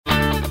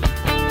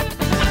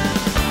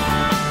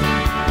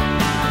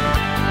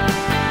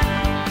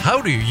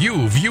How do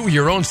you view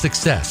your own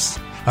success?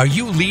 Are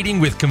you leading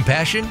with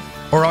compassion,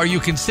 or are you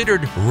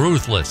considered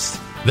ruthless?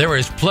 There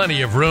is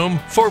plenty of room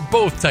for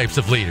both types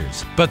of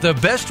leaders, but the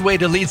best way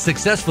to lead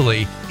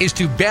successfully is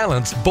to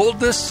balance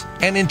boldness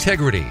and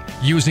integrity,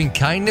 using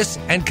kindness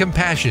and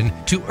compassion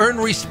to earn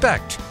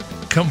respect.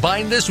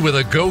 Combine this with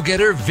a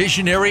go-getter,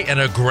 visionary, and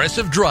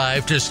aggressive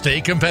drive to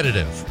stay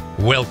competitive.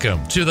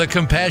 Welcome to the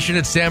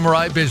Compassionate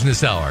Samurai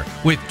Business Hour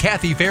with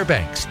Kathy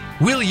Fairbanks.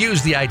 We'll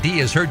use the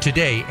ideas heard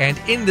today and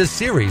in this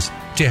series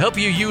to help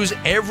you use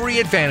every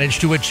advantage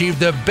to achieve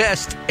the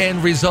best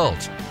end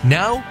result.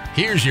 Now,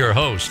 here's your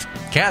host,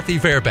 Kathy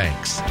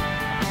Fairbanks.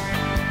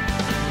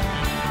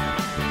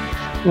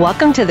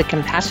 Welcome to the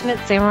Compassionate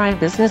Samurai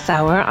Business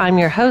Hour. I'm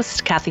your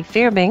host, Kathy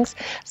Fairbanks.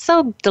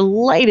 So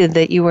delighted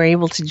that you were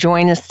able to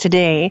join us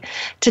today.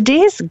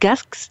 Today's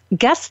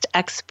guest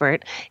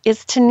expert is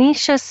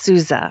Tanisha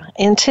Souza,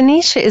 and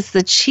Tanisha is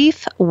the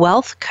Chief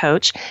Wealth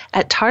Coach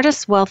at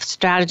Tardis Wealth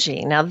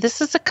Strategy. Now, this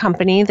is a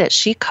company that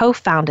she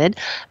co-founded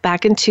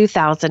back in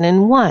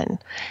 2001.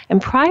 And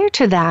prior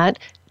to that,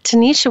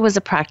 Tanisha was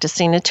a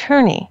practicing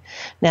attorney.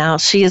 Now,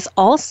 she is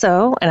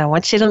also, and I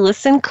want you to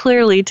listen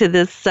clearly to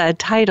this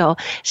title,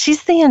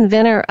 she's the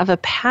inventor of a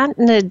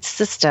patented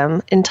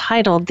system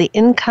entitled the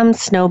Income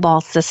Snowball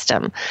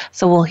System.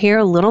 So we'll hear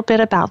a little bit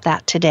about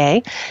that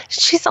today.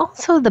 She's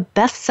also the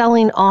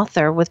best-selling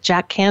author with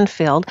Jack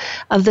Canfield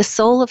of The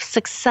Soul of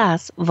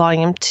Success,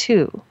 Volume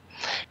 2.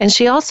 And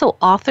she also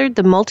authored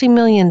the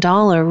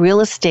multi-million-dollar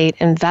real estate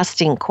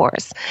investing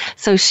course.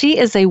 So she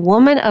is a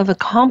woman of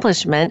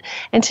accomplishment.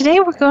 And today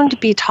we're going to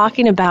be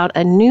talking about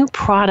a new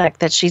product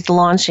that she's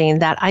launching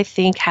that I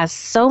think has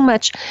so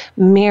much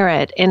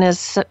merit and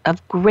is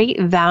of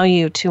great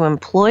value to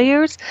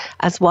employers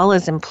as well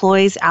as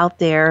employees out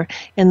there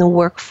in the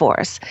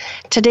workforce.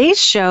 Today's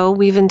show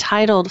we've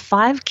entitled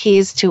 5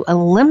 Keys to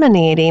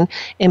Eliminating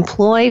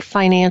Employee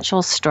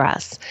Financial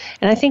Stress.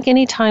 And I think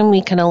anytime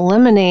we can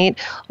eliminate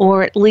or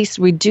at least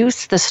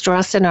reduce the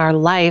stress in our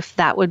life,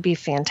 that would be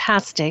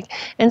fantastic.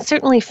 And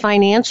certainly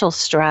financial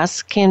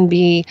stress can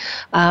be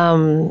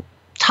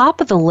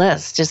top of the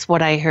list, is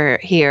what I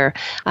hear.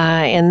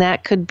 And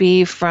that could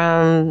be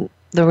from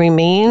the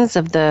remains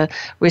of the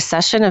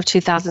recession of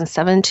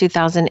 2007,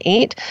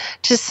 2008,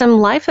 to some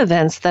life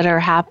events that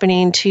are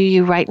happening to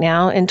you right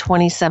now in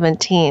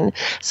 2017.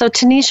 So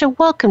Tanisha,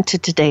 welcome to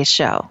today's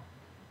show.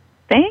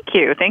 Thank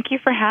you. Thank you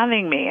for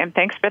having me, and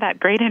thanks for that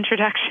great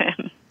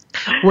introduction.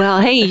 Well,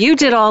 hey, you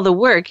did all the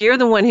work. You're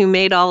the one who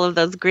made all of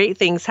those great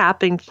things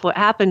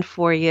happen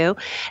for you.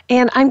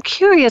 And I'm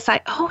curious,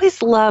 I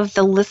always love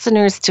the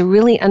listeners to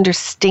really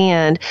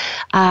understand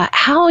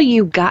how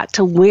you got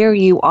to where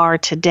you are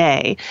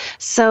today.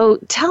 So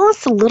tell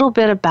us a little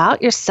bit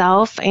about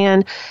yourself.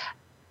 And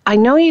I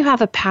know you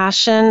have a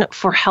passion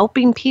for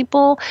helping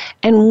people.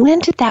 And when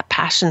did that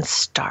passion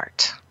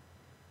start?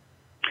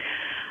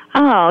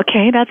 Oh,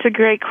 okay. That's a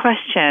great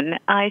question.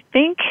 I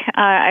think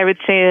I would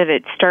say that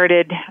it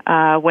started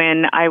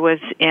when I was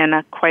in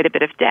quite a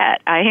bit of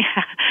debt.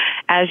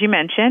 As you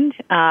mentioned,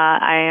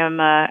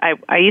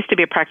 I used to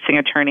be a practicing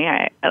attorney.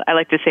 I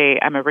like to say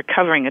I'm a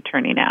recovering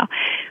attorney now.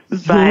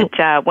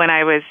 But when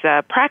I was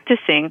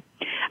practicing,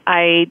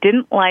 I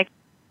didn't like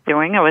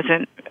doing.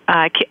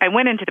 I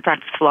went into the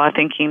practice of law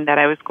thinking that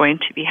I was going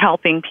to be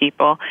helping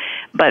people,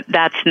 but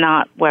that's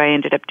not what I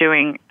ended up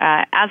doing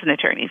as an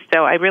attorney.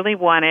 So I really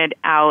wanted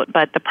out,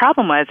 but the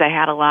problem was I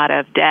had a lot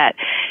of debt.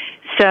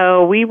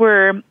 So we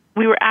were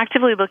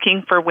actively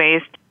looking for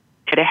ways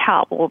to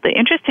help. Well, the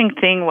interesting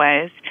thing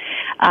was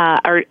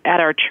at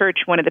our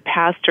church, one of the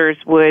pastors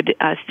would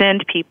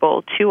send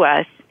people to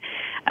us,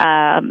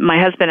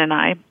 my husband and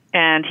I,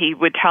 and he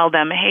would tell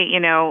them, hey,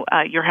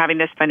 you're having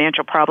this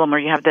financial problem or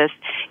you have this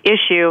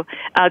issue,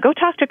 go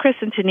talk to Chris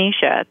and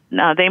Tanisha.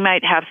 They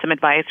might have some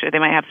advice or they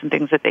might have some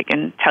things that they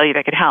can tell you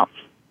that could help.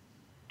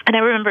 And I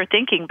remember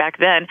thinking back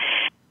then,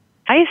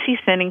 why is he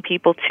sending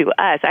people to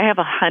us? I have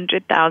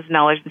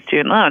 $100,000 in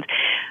student loans.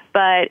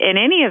 But in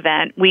any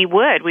event, we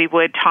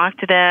would talk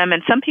to them,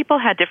 and some people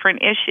had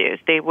different issues.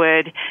 They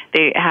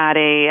had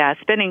a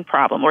spending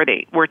problem, or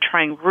they were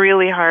trying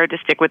really hard to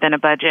stick within a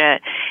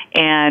budget,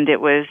 and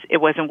it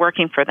wasn't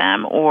working for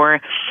them,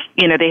 or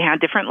they had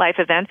different life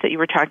events that you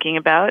were talking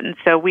about, and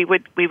so we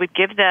would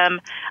give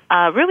them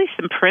really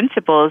some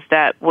principles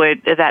that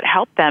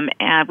helped them,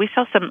 and we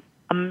saw some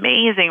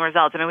amazing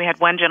results. I mean, we had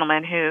one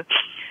gentleman who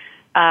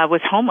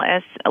was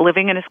homeless,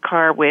 living in his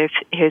car with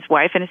his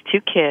wife and his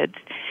 2 kids,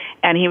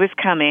 and he was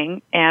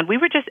coming, and we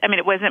were just,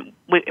 it wasn't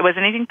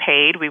anything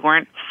paid. We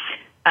weren't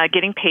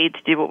getting paid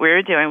to do what we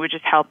were doing. We were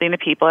just helping the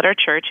people at our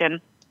church,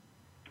 and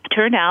it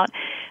turned out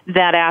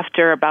that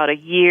after about a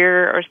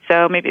year or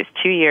so, maybe it's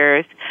 2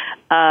 years,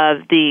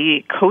 of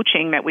the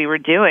coaching that we were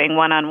doing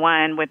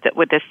one-on-one with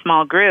this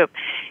small group,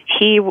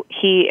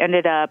 he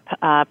ended up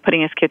putting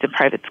his kids in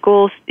private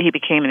schools. He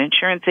became an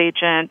insurance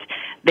agent.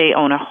 They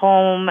own a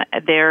home.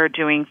 They're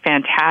doing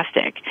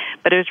fantastic.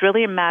 But it was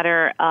really a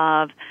matter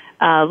of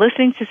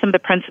listening to some of the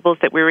principles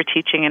that we were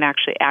teaching and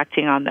actually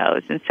acting on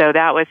those. And so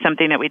that was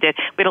something that we did.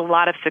 We had a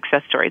lot of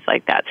success stories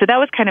like that. So that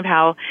was kind of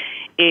how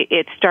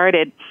it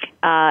started.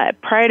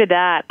 Prior to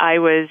that, I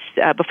was,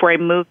 before I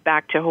moved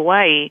back to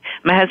Hawaii,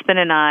 my husband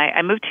and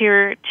I moved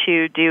here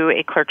to do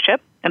a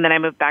clerkship, and then I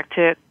moved back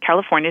to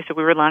California, so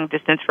we were long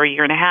distance for a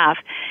year and a half,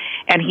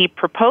 and he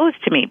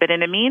proposed to me. But in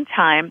the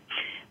meantime,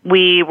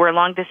 we were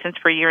long distance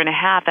for a year and a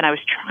half, and I was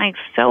trying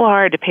so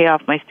hard to pay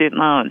off my student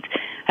loans.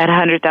 I had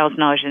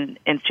 $100,000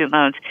 in student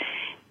loans,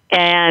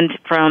 and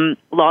from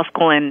law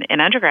school and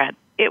undergrad.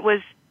 It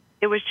was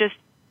just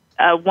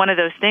one of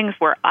those things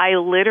where I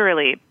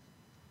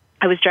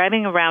was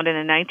driving around in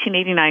a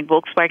 1989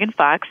 Volkswagen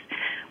Fox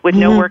with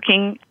no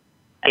working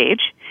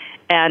age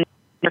and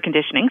air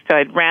conditioning. So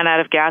I ran out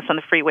of gas on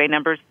the freeway a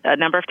number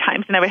of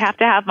times, and I would have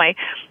to have my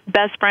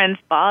best friend's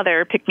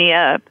father pick me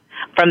up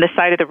from the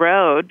side of the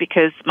road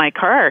because my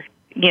car,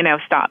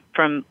 stopped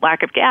from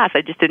lack of gas.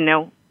 I just didn't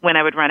know when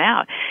I would run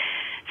out.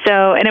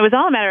 So, and it was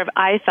all a matter of,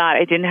 I thought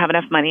I didn't have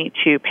enough money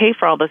to pay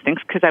for all those things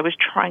because I was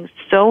trying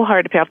so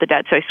hard to pay off the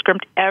debt. So I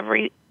scrimped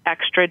every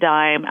extra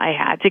dime I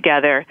had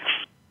together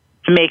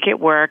to make it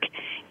work.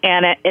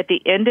 And at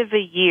the end of the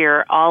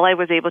year, all I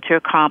was able to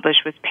accomplish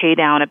was pay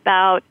down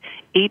about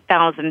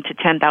 $8,000 to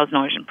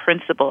 $10,000 in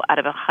principal out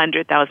of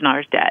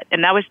 $100,000 debt.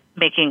 And that was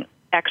making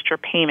extra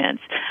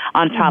payments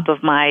on top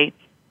of my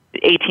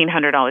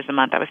 $1,800 a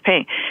month I was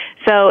paying.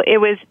 So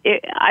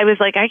I was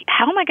like,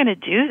 how am I going to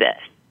do this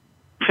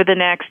for the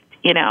next,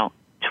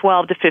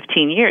 12 to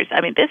 15 years?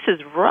 I mean, this is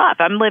rough.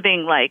 I'm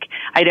living like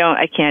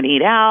I can't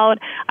eat out.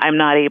 I'm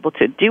not able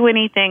to do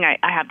anything. I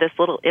have this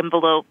little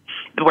envelope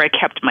where I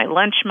kept my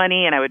lunch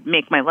money, and I would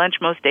make my lunch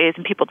most days,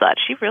 and people thought,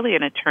 she's really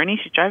an attorney?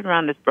 She's driving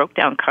around this broke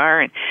down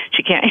car and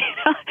she can't,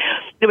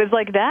 It was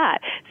like that.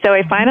 So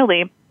I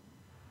finally,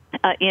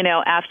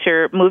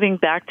 after moving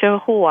back to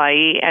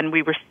Hawaii, and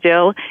we were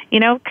still,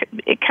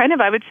 kind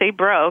of, I would say,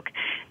 broke,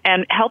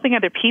 and helping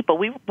other people.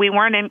 We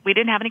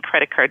didn't have any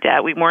credit card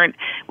debt. We weren't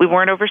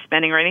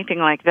overspending or anything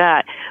like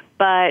that.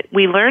 But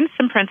we learned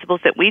some principles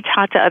that we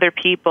taught to other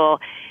people.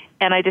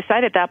 And I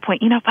decided at that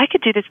point, if I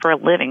could do this for a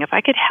living, if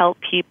I could help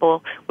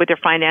people with their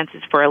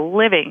finances for a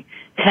living,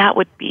 that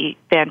would be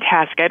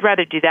fantastic. I'd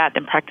rather do that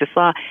than practice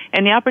law.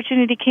 And the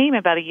opportunity came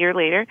about a year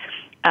later.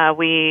 A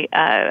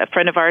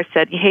friend of ours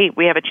said, hey,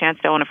 we have a chance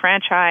to own a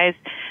franchise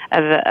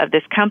of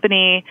this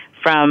company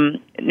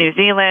from New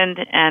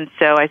Zealand. And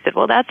so I said,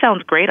 well, that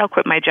sounds great. I'll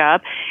quit my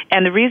job.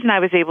 And the reason I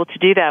was able to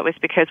do that was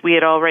because we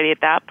had already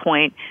at that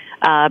point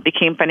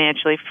became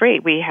financially free.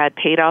 We had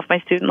paid off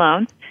my student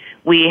loans.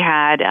 We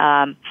had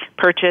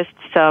purchased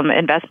some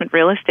investment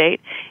real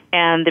estate,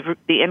 and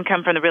the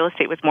income from the real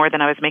estate was more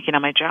than I was making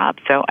on my job,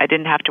 so I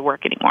didn't have to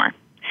work anymore.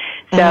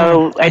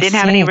 So I didn't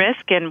have any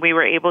risk, and we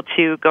were able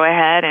to go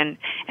ahead and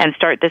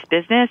start this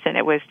business, and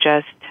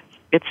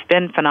it's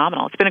been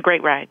phenomenal. It's been a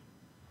great ride.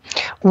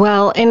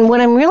 Well, and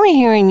what I'm really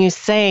hearing you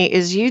say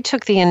is you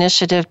took the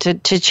initiative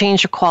to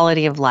change your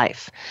quality of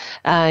life.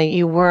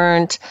 You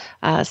weren't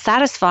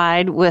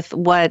satisfied with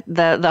what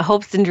the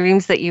hopes and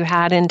dreams that you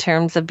had in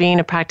terms of being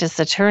a practice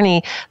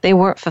attorney. They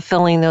weren't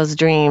fulfilling those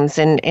dreams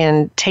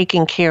and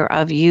taking care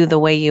of you the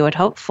way you had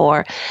hoped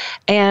for.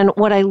 And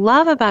what I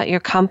love about your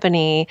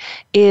company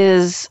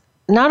is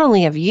not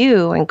only have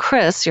you and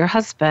Chris, your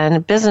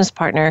husband, business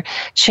partner,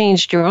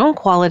 changed your own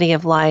quality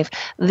of life,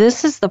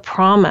 this is the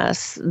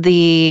promise,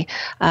 the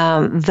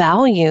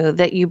value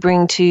that you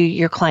bring to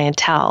your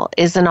clientele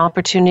is an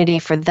opportunity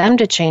for them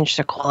to change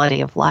their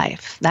quality of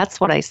life. That's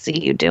what I see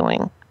you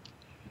doing.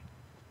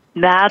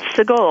 That's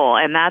the goal,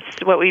 and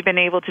that's what we've been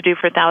able to do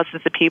for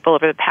thousands of people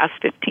over the past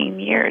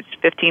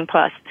 15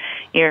 plus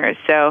years.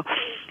 So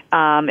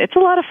it's a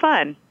lot of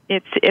fun.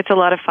 It's a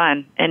lot of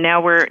fun, and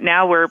now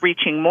we're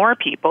reaching more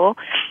people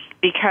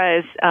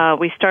because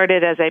we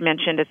started, as I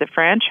mentioned, as a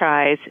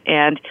franchise,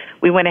 and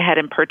we went ahead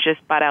and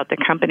bought out the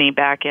company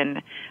back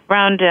in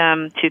around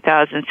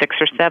 2006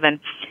 or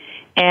 7,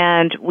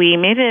 and we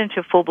made it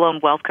into a full-blown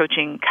wealth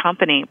coaching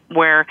company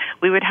where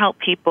we would help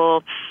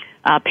people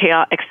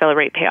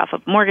accelerate payoff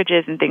of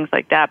mortgages and things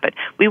like that. But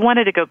we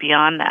wanted to go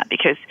beyond that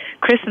because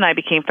Chris and I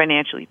became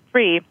financially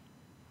free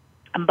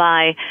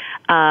by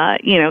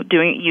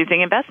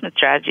using investment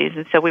strategies,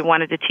 and so we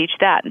wanted to teach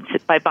that. And so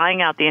by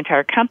buying out the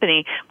entire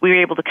company, we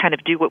were able to kind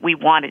of do what we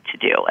wanted to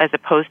do, as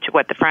opposed to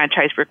what the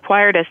franchise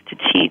required us to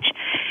teach.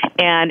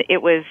 And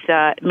it was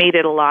made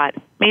it a lot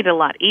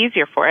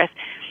easier for us.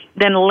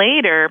 Then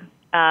later,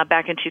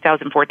 back in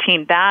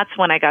 2014, that's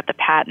when I got the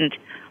patent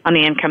on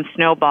the income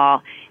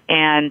snowball,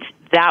 and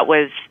that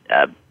was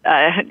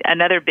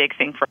another big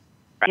thing for.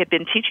 I had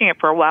been teaching it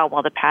for a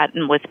while the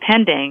patent was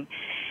pending.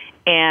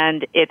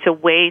 And it's a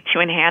way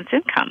to enhance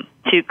income,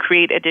 to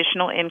create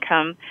additional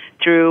income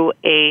through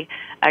a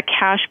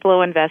cash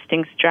flow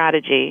investing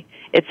strategy.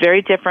 It's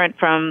very different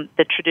from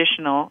the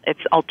traditional. It's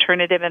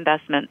alternative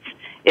investments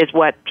is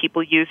what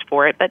people use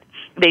for it, but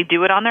they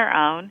do it on their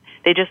own.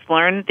 They just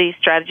learn these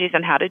strategies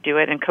on how to do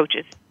it, and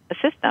coaches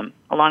assist them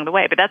along the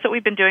way. But that's what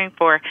we've been doing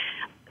for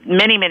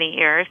many, many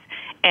years,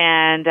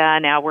 and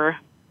now we're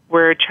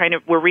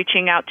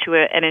reaching out to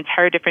an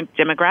entire different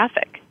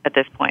demographic at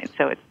this point.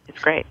 So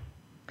it's great.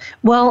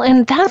 Well,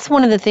 and that's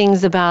one of the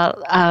things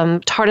about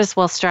TARDIS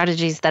Wealth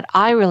Strategies that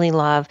I really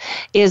love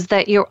is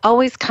that you're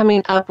always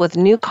coming up with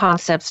new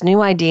concepts,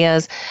 new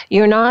ideas.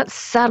 You're not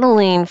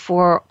settling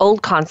for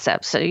old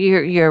concepts. So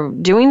you're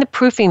doing the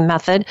proofing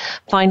method,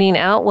 finding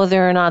out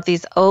whether or not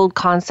these old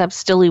concepts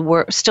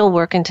still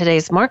work in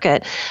today's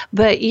market.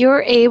 But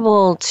you're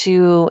able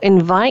to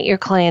invite your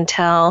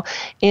clientele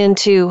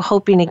into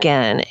hoping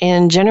again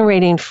and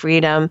generating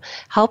freedom,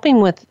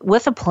 helping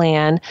with a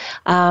plan,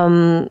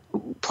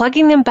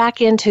 plugging them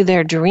back into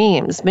their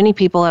dreams. Many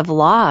people have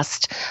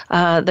lost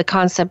the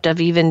concept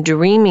of even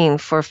dreaming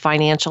for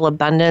financial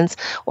abundance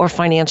or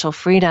financial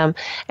freedom.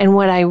 And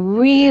what I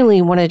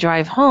really want to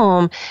drive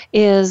home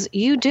is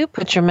you do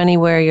put your money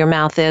where your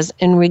mouth is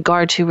in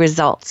regard to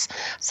results.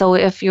 So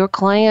if your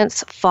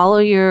clients follow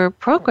your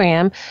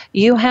program,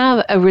 you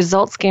have a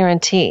results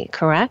guarantee,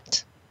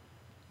 correct?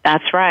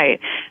 That's right.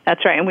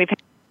 That's right. And we've had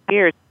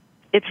years.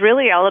 It's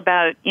really all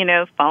about,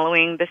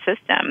 following the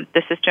system.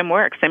 The system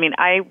works. I mean,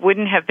 I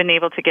wouldn't have been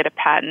able to get a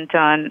patent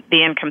on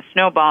the income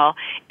snowball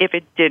if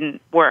it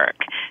didn't work.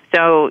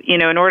 So,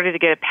 in order to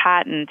get a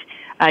patent,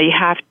 you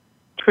have to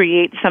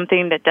create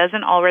something that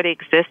doesn't already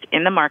exist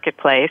in the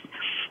marketplace.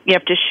 You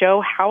have to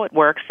show how it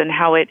works and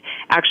how it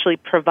actually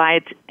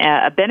provides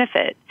a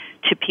benefit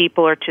to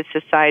people or to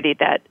society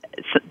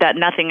that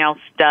nothing else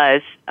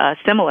does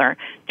similar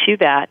to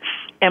that.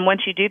 And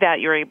once you do that,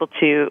 you're able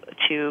to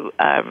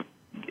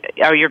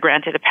you're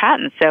granted a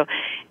patent. So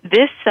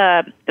this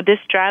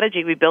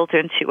strategy we built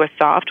into a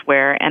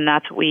software, and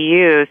that's what we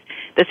use.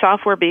 The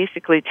software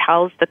basically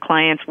tells the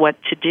clients what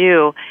to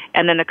do,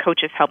 and then the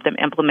coaches help them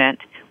implement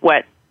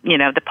what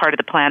the part of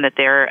the plan that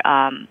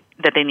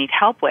they need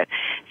help with.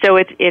 So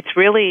it's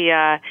really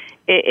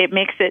it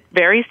makes it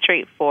very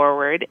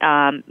straightforward.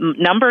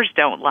 Numbers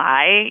don't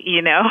lie.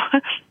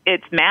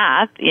 It's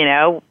math.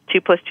 2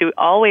 + 2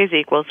 always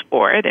equals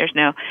 4. There's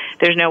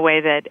no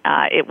way that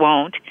it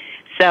won't.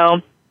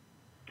 So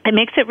it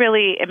makes it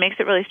really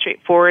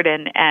straightforward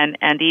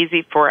and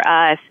easy for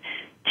us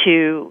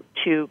to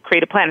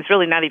create a plan. It's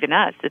really not even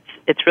us.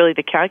 It's really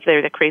the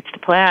calculator that creates the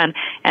plan,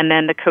 and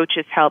then the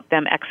coaches help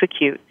them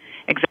execute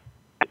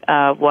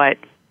exactly what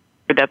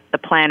the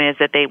plan is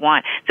that they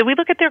want. So we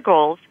look at their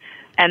goals,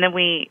 and then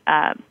we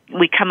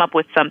come up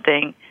with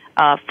something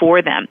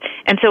for them.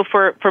 And so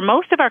for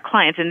most of our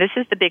clients, and this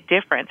is the big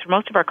difference, for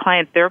most of our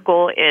clients, their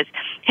goal is,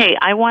 hey,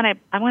 I want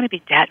to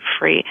be debt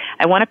free.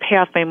 I want to pay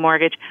off my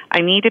mortgage.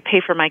 I need to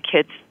pay for my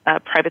kids'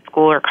 private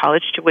school or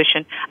college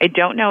tuition. I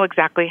don't know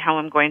exactly how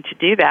I'm going to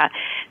do that.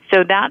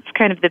 So that's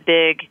kind of the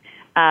big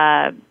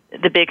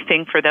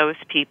thing for those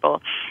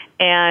people.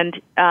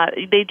 And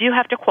they do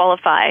have to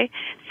qualify.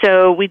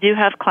 So we do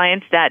have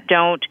clients that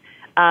don't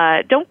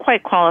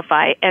quite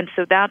qualify, and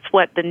so that's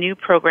what the new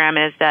program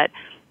is that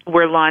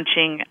we're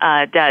launching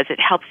does. It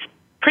helps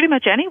pretty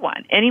much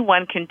anyone.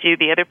 Anyone can do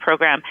the other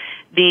program.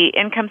 The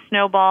income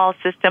snowball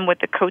system with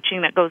the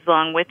coaching that goes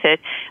along with it,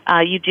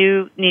 you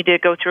do need to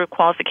go through a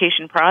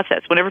qualification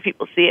process. Whenever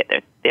people see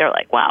it, they're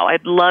like, wow,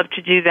 I'd love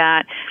to do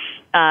that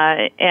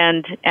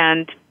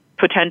and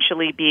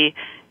potentially be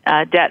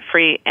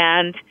debt-free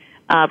and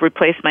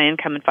replace my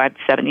income in 5 to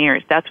 7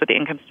 years. That's what the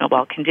income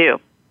snowball can do.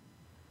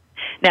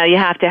 Now, you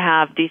have to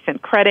have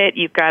decent credit.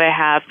 You've got to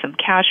have some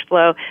cash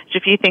flow. There's a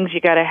few things you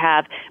got to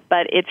have,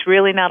 but it's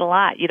really not a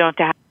lot. You don't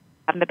have to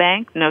have in the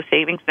bank, no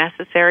savings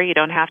necessary. You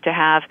don't have to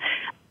have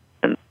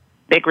a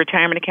big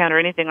retirement account or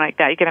anything like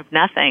that. You can have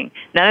nothing,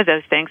 none of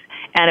those things,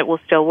 and it will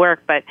still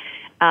work. But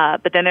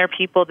then there are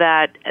people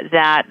that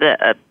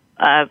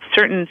a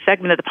certain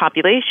segment of the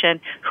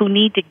population who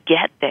need to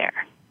get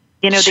there.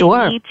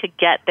 Sure. They need to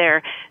get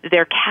their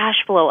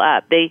cash flow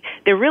up.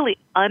 They're really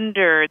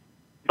under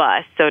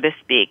bus, so to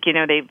speak.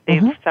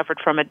 They've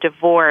suffered from a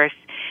divorce,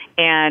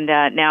 and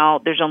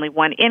now there's only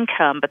one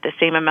income, but the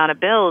same amount of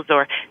bills,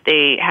 or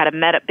they had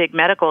a big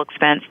medical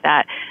expense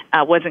that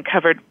wasn't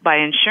covered by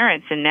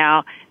insurance, and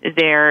now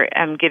they're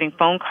getting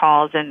phone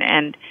calls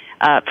and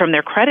from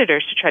their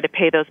creditors to try to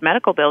pay those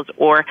medical bills,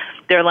 or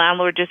their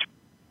landlord just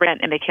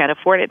rent and they can't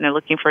afford it, and they're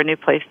looking for a new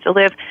place to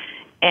live,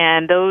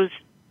 and those.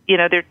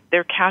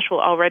 Their cash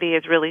flow already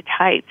is really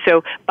tight.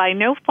 So by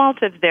no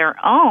fault of their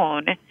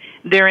own,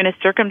 they're in a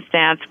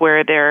circumstance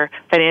where their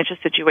financial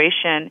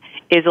situation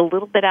is a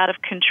little bit out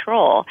of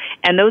control.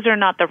 And those are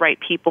not the right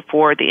people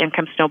for the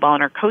Income Snowball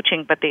and our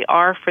coaching, but they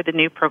are for the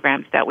new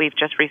programs that we've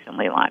just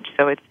recently launched.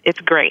 So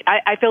it's great.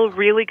 I feel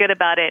really good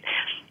about it.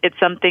 It's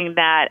something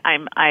that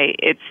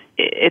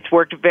it's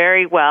worked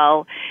very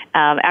well,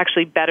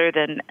 actually better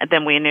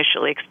than we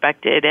initially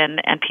expected, and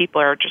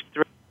people are just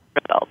thrilled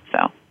with the results.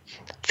 So.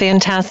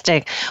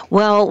 Fantastic.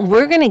 Well,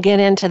 we're going to get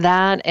into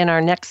that in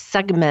our next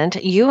segment.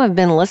 You have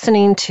been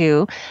listening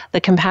to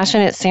the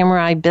Compassionate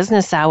Samurai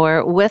Business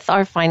Hour with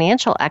our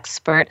financial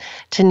expert,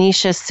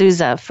 Tanisha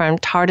Souza from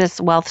TARDIS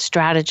Wealth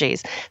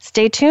Strategies.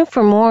 Stay tuned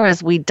for more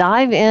as we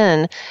dive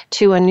in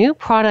to a new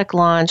product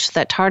launch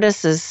that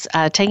TARDIS is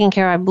taking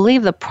care of. I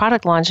believe the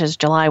product launch is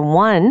July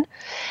 1.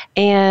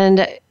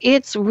 And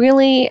it's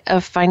really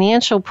a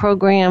financial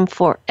program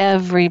for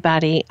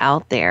everybody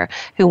out there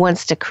who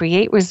wants to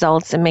create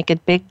results and make a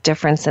big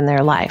difference in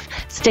their life.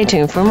 Stay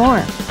tuned for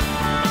more.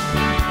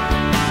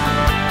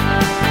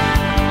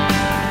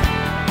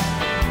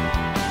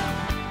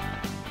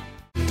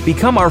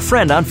 Become our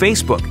friend on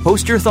Facebook.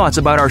 Post your thoughts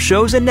about our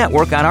shows and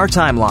network on our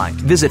timeline.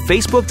 Visit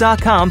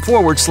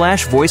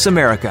facebook.com/Voice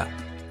America.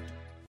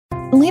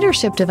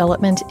 Leadership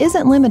development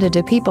isn't limited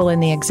to people in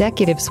the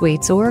executive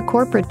suites or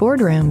corporate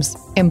boardrooms.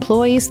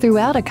 Employees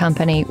throughout a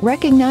company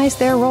recognize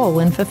their role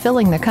in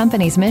fulfilling the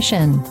company's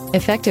mission.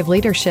 Effective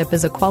leadership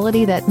is a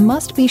quality that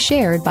must be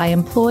shared by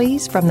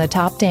employees from the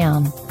top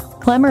down.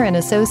 Clemmer &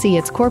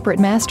 Associates Corporate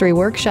Mastery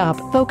Workshop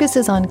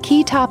focuses on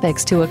key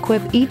topics to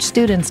equip each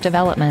student's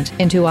development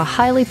into a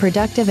highly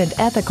productive and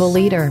ethical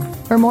leader.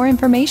 For more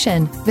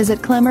information,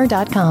 visit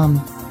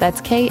Clemmer.com.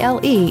 That's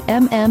KLEMMER.com.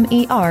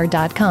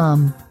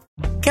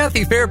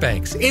 Kathy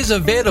Fairbanks is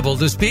available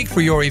to speak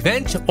for your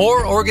event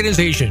or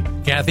organization.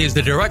 Kathy is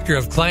the Director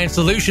of Client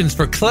Solutions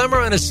for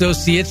Clemmer &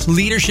 Associates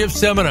Leadership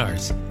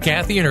Seminars.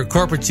 Kathy and her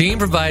corporate team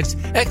provides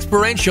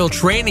experiential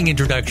training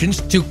introductions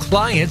to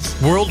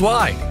clients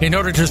worldwide in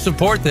order to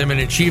support them in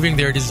achieving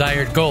their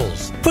desired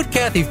goals. Put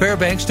Kathy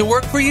Fairbanks to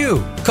work for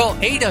you. Call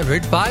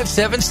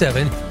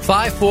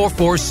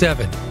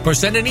 800-577-5447 or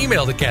send an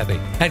email to Kathy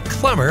at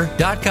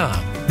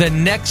Clemmer.com. The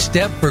next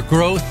step for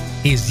growth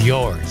is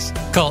yours.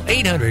 Call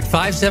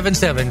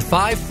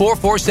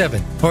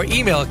 800-577-5447 or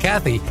email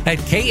Kathy at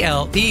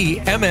KLEMMER.com.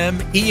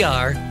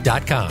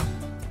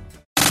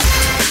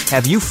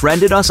 Have you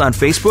friended us on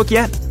Facebook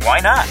yet? Why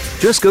not?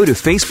 Just go to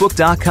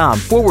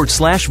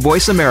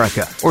facebook.com/Voice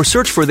America or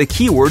search for the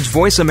keywords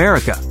Voice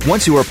America.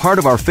 Once you are part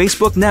of our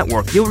Facebook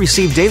network, you'll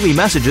receive daily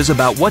messages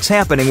about what's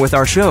happening with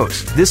our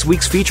shows, this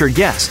week's featured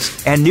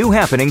guests, and new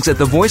happenings at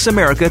the Voice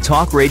America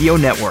Talk Radio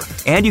Network.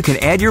 And you can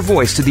add your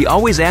voice to the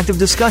always active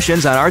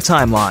discussions on our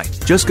timeline.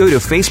 Just go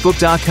to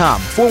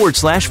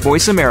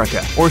facebook.com/Voice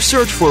America or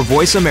search for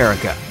Voice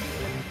America.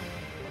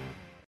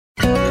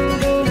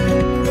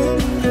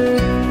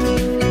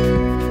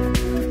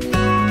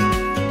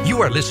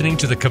 You are listening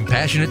to the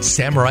Compassionate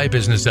Samurai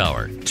Business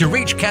Hour. To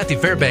reach Kathy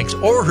Fairbanks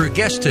or her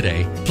guest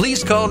today,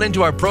 please call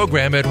into our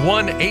program at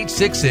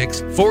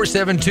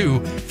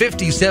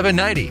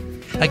 1-866-472-5790.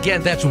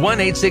 Again, that's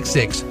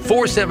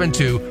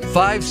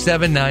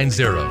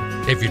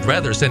 1-866-472-5790. If you'd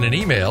rather send an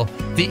email,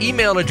 the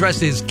email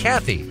address is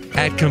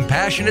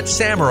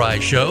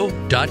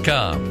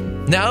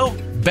Kathy@CompassionateSamuraiShow.com. Now,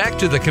 back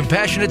to the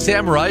Compassionate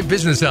Samurai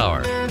Business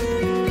Hour.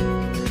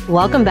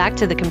 Welcome back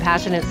to the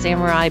Compassionate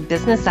Samurai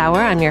Business Hour.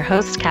 I'm your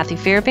host, Kathy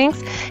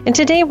Fairbanks, and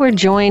today we're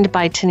joined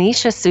by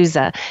Tanisha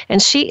Souza,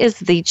 and she is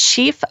the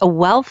Chief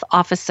Wealth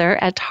Officer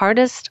at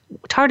TARDIS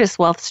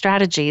Wealth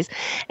Strategies.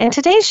 And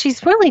today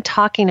she's really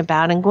talking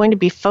about and going to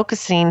be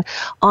focusing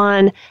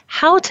on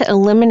how to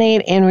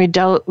eliminate and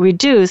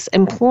reduce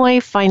employee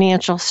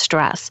financial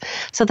stress.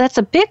 So that's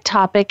a big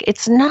topic.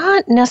 It's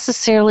not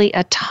necessarily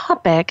a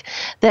topic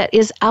that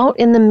is out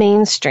in the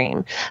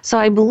mainstream. So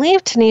I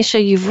believe,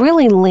 Tanisha, you've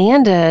really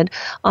landed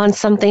on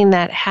something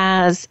that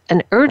has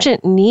an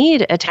urgent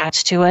need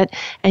attached to it,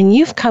 and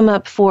you've come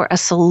up for a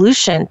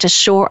solution to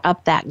shore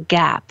up that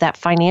gap, that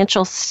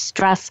financial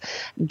stress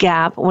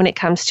gap when it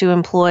comes to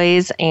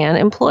employees and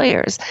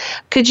employers.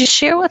 Could you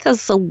share with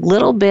us a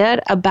little bit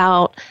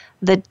about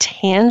the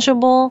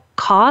tangible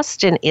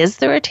cost, and is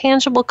there a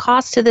tangible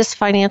cost to this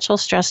financial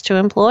stress to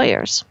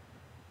employers?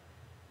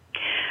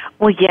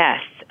 Well, yes.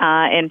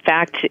 In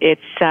fact,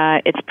 it's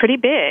pretty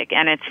big,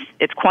 and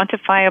it's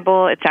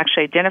quantifiable. It's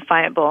actually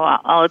identifiable.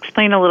 I'll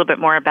explain a little bit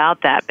more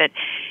about that. But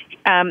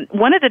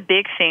one of the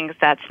big things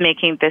that's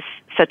making this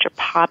such a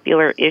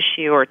popular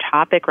issue or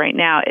topic right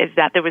now is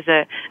that there was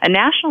a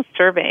national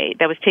survey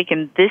that was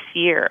taken this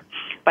year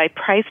by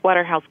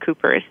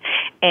PricewaterhouseCoopers,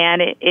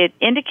 and it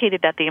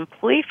indicated that the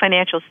employee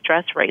financial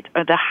stress rates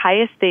are the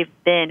highest they've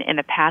been in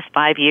the past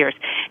 5 years.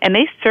 And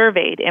they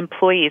surveyed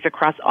employees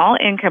across all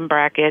income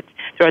brackets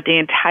throughout the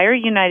entire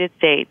United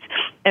States.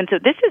 And so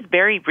this is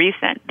very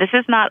recent. This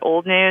is not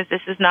old news.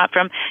 This is not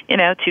from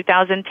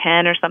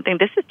 2010 or something.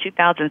 This is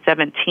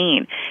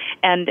 2017.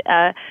 And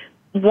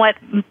what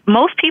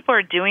most people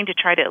are doing to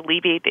try to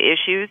alleviate the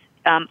issues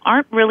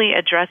aren't really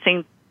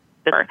addressing.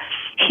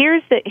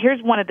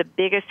 Here's one of the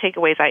biggest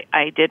takeaways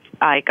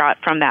I got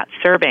from that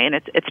survey, and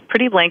it's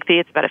pretty lengthy.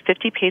 It's about a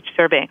 50-page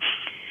survey.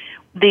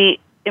 The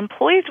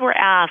employees were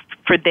asked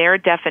for their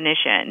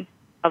definition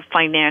of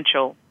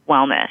financial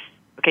wellness.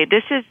 Okay,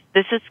 this is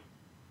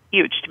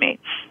huge to me.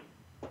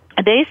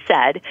 They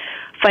said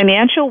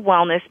financial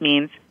wellness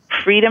means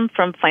freedom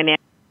from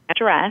financial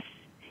stress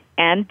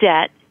and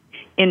debt,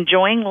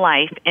 enjoying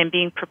life, and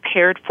being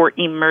prepared for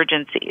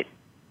emergencies.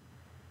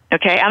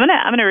 Okay, I'm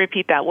gonna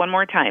repeat that one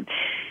more time.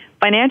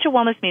 Financial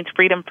wellness means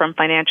freedom from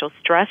financial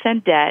stress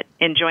and debt,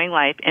 enjoying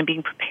life, and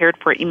being prepared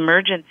for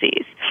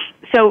emergencies.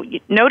 So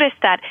notice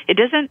that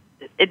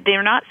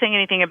they're not saying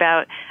anything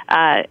about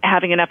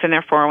having enough in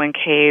their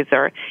 401ks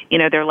or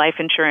their life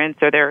insurance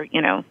or their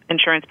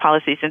insurance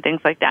policies and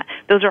things like that.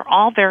 Those are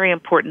all very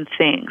important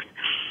things.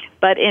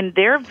 But in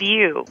their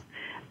view,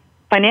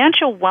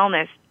 financial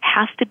wellness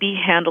has to be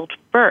handled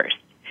first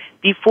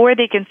before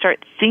they can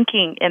start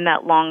thinking in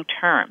that long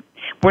term.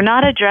 We're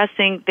not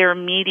addressing their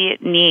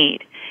immediate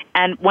need.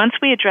 And once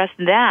we address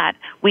that,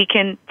 we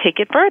can take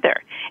it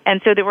further.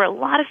 And so there were a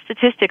lot of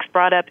statistics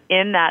brought up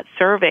in that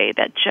survey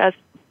that just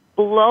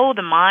blow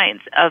the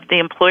minds of the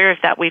employers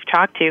that we've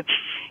talked to.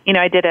 You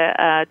know, I did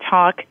a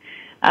talk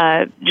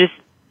just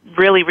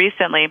really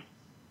recently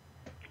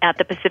at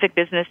the Pacific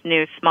Business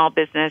News Small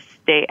Business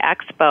Day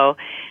Expo,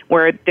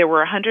 where there were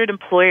 100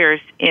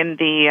 employers in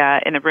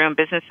the room,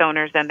 business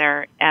owners and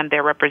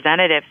their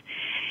representatives,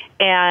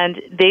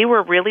 and they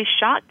were really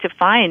shocked to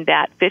find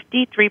that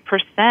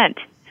 53%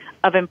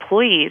 of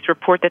employees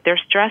report that they're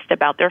stressed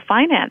about their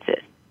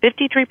finances.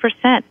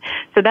 53%.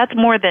 So that's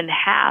more than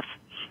half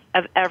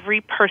of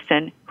every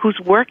person who's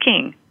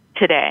working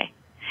today.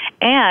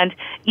 And,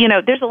 you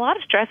know, there's a lot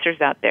of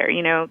stressors out there.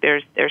 You know,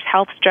 there's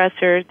health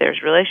stressors,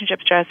 there's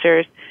relationship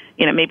stressors,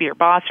 you know, maybe your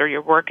boss or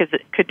your work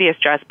could be a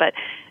stress. But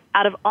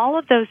out of all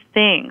of those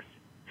things,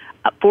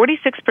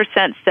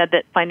 46% said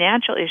that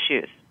financial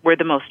issues were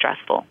the most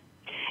stressful.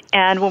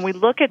 And when we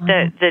look at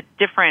the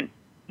different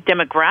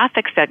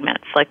demographic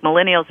segments, like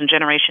millennials and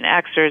Generation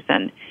Xers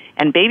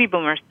and baby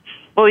boomers,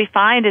 what we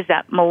find is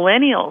that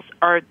millennials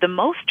are the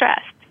most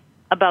stressed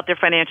about their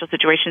financial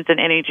situations in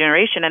any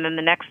generation. And then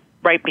the next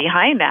right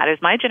behind that is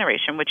my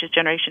generation, which is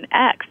Generation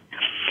X.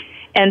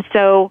 And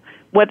so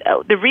what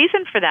the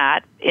reason for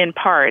that, in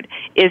part,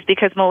 is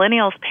because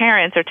millennials'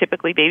 parents are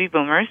typically baby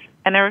boomers,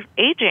 and they're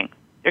aging.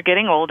 They're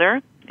getting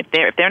older.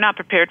 If they're not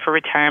prepared for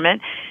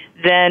retirement,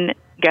 then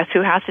guess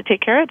who has to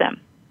take care of them?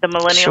 The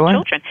millennial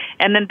children.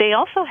 And then they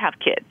also have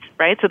kids,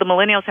 right? So the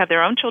millennials have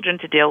their own children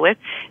to deal with.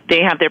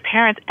 They have their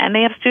parents, and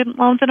they have student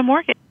loans and a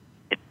mortgage.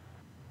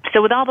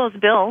 So with all those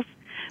bills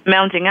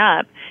mounting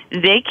up,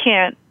 they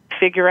can't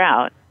figure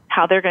out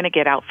how they're going to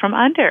get out from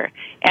under.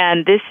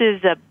 And this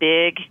is a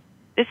big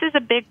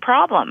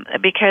problem,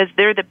 because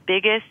they're the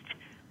biggest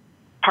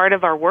part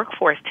of our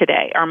workforce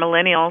today, our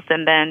millennials.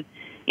 And then,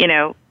 you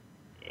know,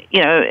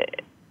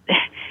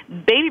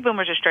 baby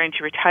boomers are starting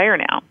to retire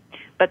now.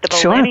 But the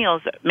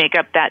millennials make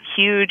up that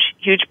huge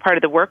part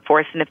of the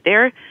workforce. And if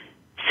they're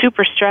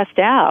super stressed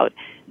out,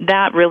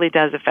 that really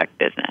does affect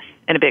business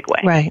in a big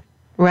way. Right.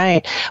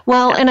 Right.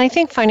 Well, and I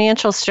think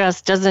financial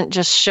stress doesn't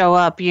just show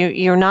up.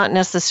 You're not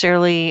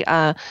necessarily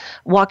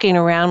walking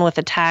around with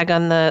a tag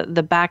on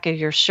the back of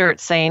your shirt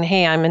saying,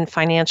 hey, I'm in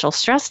financial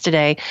stress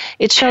today.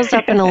 It shows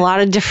up in a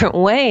lot of different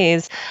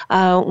ways,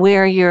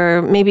 where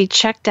you're maybe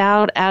checked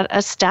out at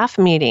a staff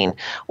meeting,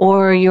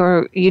 or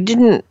you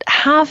didn't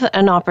have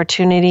an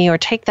opportunity or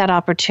take that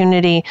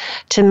opportunity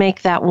to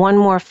make that one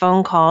more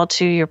phone call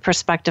to your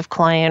prospective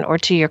client or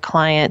to your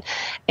client.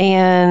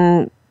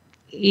 And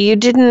you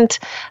didn't,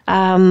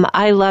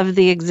 I love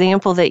the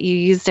example that you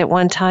used at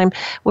one time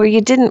where you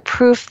didn't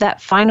proof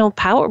that final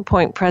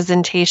PowerPoint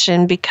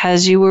presentation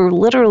because you were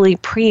literally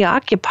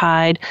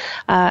preoccupied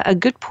a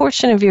good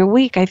portion of your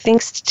week. I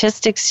think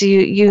statistics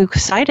you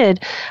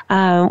cited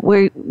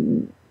where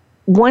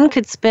one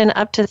could spend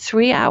up to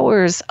 3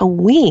 hours a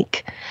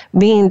week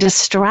being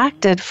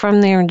distracted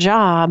from their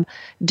job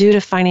due to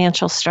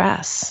financial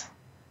stress.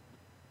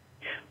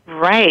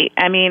 Right.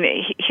 I mean,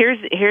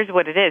 here's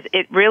what it is.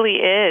 It really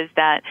is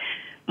that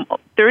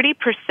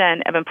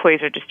 30% of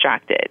employees are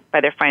distracted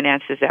by their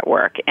finances at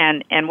work.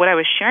 And what I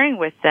was sharing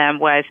with them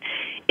was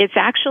it's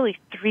actually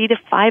 3 to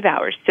 5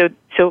 hours.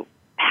 So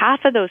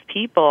half of those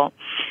people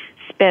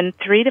spend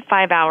 3 to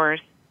 5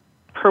 hours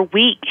per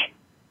week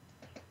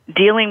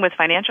dealing with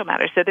financial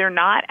matters. So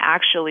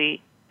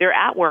they're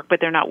at work,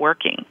 but they're not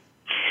working.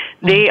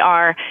 They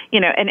are,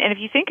 and if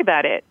you think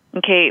about it,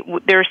 okay,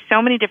 there are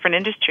so many different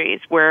industries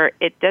where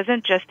it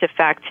doesn't just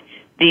affect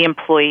the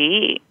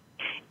employee.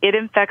 It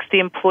affects the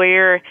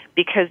employer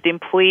because the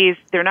employees,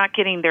 they're not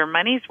getting their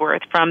money's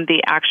worth from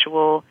the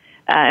actual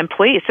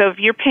employee. So if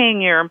you're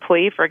paying your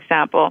employee, for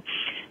example,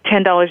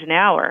 $10 an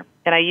hour,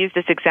 and I used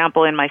this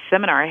example in my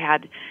seminar, I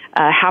had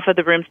half of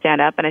the room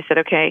stand up, and I said,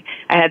 okay,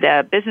 I had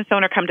a business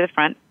owner come to the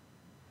front,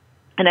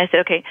 and I said,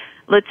 okay,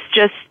 let's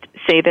just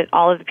say that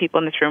all of the people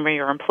in this room are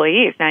your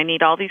employees. Now, I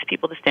need all these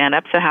people to stand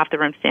up, so half the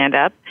room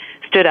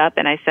stood up,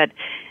 and I said,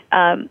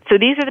 so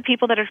these are the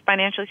people that are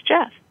financially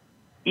stressed.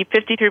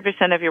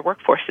 53% of your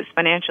workforce is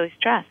financially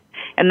stressed.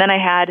 And then I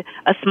had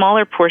a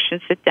smaller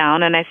portion sit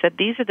down, and I said,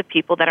 these are the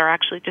people that are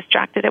actually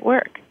distracted at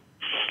work.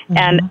 Mm-hmm.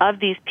 And of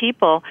these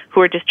people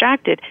who are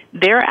distracted,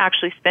 they're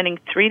actually spending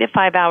 3 to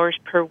 5 hours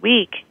per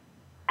week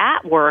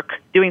at work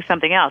doing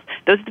something else.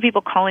 Those are the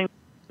people calling,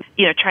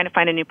 trying to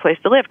find a new place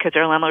to live because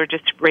their landlord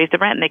just raised the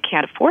rent and they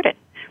can't afford it,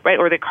 right?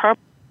 Or their car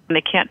and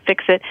they can't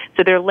fix it,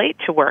 so they're late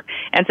to work.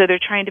 And so they're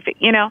trying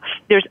to,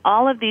 there's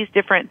all of these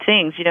different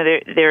things.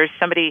 There's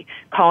somebody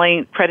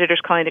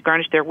creditors calling to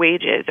garnish their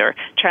wages or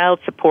child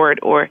support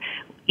or,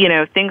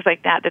 things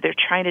like that they're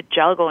trying to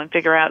juggle and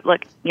figure out,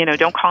 look,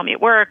 don't call me at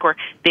work, or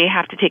they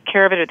have to take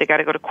care of it, or they got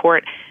to go to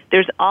court.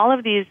 There's all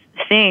of these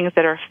things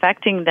that are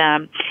affecting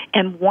them,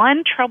 and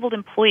one troubled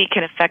employee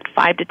can affect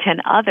 5 to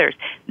 10 others.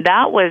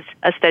 That was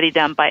a study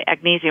done by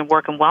Agnesium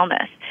Work and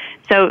Wellness.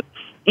 So,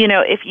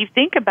 if you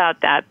think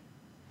about that,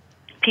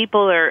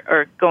 people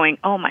are going,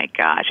 oh my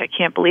gosh, I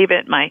can't believe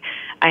it. I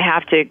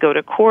have to go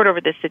to court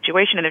over this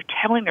situation, and they're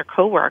telling their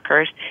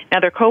coworkers. Now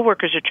their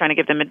coworkers are trying to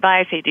give them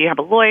advice. Hey, do you have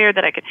a lawyer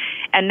that I could?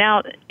 And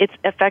now it's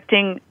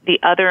affecting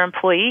the other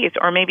employees,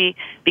 or maybe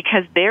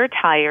because they're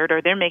tired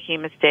or they're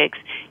making mistakes,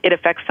 it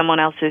affects someone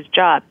else's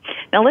job.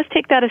 Now let's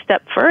take that a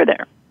step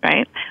further,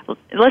 right?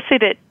 Let's say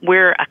that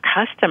we're a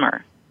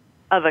customer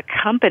of a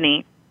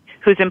company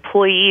whose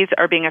employees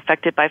are being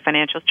affected by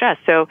financial stress.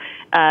 So,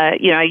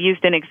 I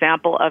used an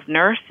example of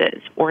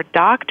nurses or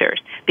doctors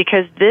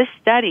because this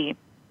study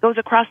goes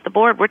across the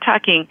board. We're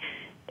talking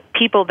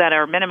people that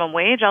are minimum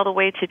wage all the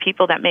way to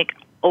people that make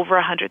over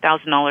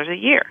 $100,000 a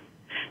year.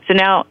 So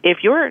now,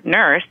 if your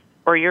nurse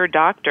or your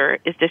doctor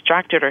is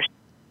distracted or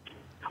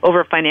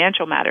over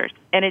financial matters,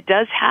 and it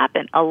does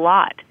happen a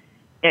lot,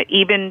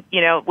 even,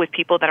 with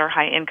people that are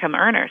high-income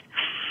earners,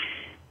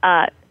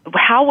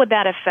 how would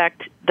that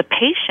affect the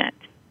patient?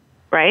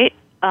 Right?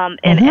 And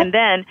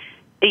then,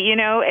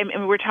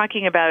 and we're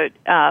talking about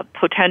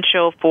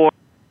potential for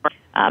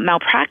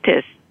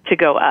malpractice to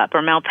go up,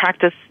 or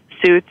malpractice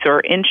suits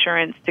or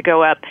insurance to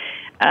go up,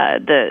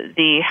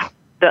 the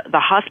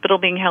hospital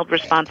being held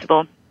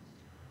responsible.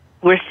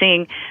 We're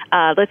seeing,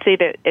 let's say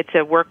that it's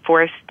a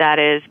workforce that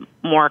is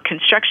more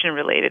construction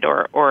related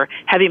or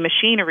heavy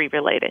machinery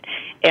related,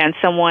 and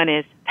someone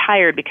is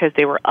tired because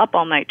they were up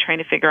all night trying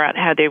to figure out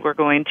how they were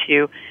going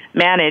to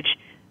manage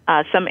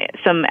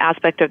some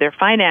aspect of their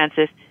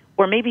finances,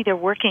 or maybe they're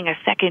working a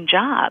second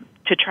job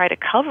to try to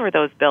cover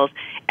those bills,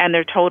 and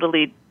they're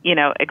totally,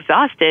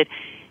 exhausted,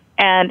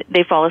 and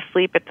they fall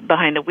asleep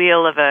behind the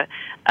wheel of a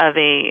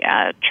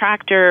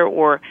tractor,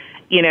 or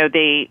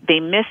they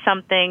miss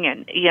something,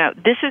 and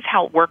this is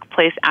how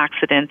workplace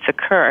accidents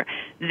occur.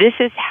 This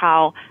is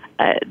how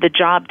the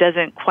job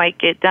doesn't quite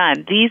get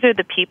done. These are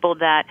the people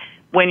that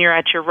when you're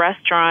at your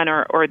restaurant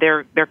or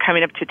they're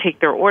coming up to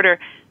take their order,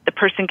 the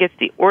person gets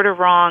the order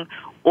wrong.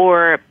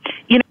 Or,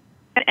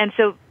 and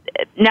so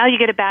now you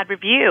get a bad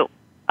review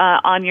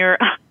on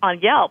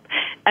Yelp.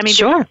 I mean,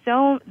 sure.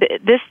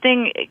 This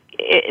thing,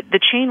 the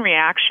chain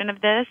reaction of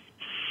this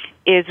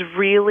is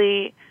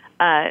really,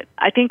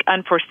 I think,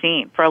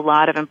 unforeseen for a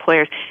lot of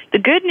employers. The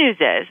good news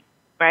is,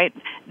 right,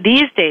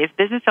 these days,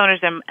 business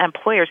owners and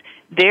employers,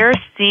 they're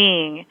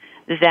seeing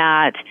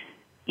that,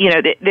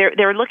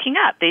 they're looking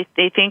up.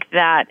 They think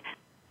that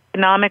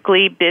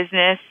economically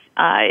business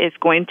is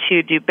going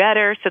to do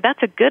better, so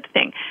that's a good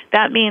thing.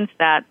 That means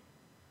that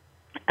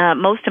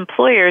most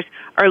employers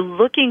are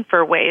looking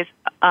for ways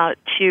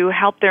to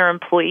help their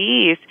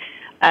employees,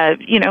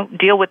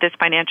 deal with this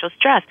financial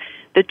stress.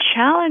 The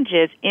challenge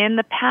is, in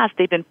the past,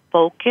 they've been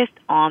focused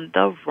on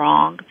the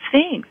wrong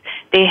things.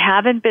 They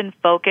haven't been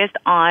focused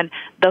on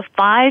the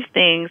 5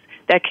 things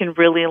that can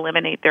really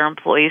eliminate their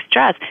employees'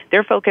 stress.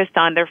 They're focused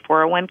on their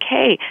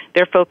 401k.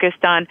 They're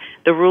focused on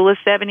the rule of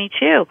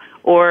 72,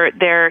 or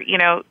their,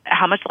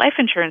 how much life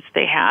insurance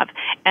they have.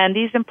 And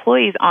these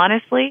employees,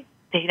 honestly,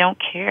 they don't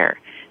care.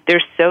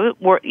 They're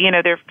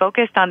they're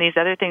focused on these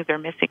other things they're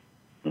missing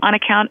on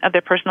account of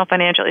their personal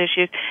financial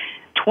issues.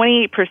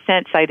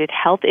 28% cited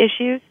health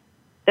issues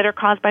that are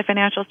caused by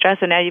financial stress,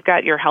 and now you've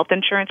got your health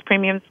insurance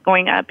premiums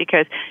going up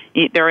because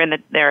they're in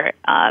the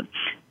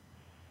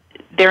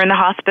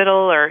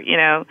hospital, or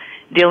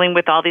dealing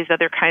with all these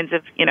other kinds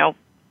of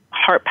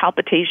heart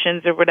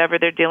palpitations or whatever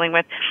they're dealing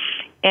with.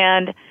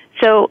 And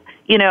so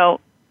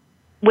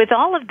with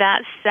all of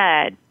that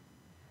said,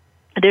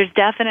 there's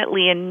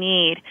definitely a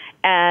need,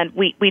 and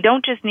we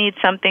don't just need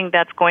something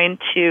that's going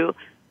to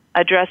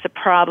address a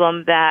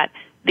problem that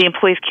the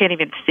employees can't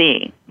even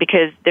see,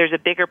 because there's a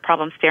bigger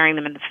problem staring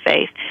them in the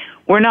face.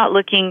 We're not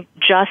looking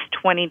just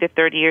 20 to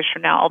 30 years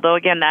from now, although,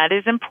 again, that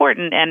is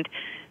important. And,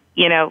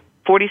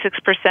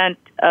 46%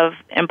 of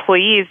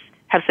employees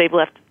have saved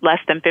less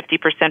than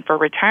 50% for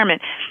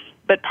retirement.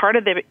 But part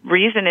of the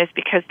reason is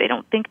because they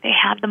don't think they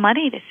have the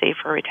money to save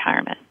for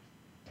retirement.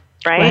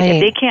 Right?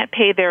 If they can't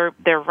pay their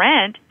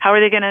rent, how are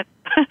they going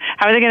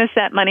to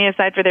set money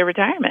aside for their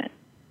retirement?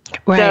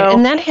 Right, So,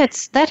 and that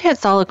hits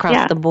all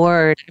across the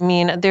board. I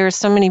mean, there are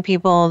so many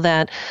people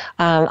that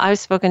I've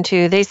spoken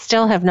to, they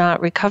still have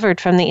not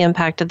recovered from the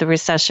impact of the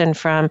recession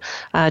from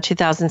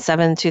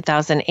 2007,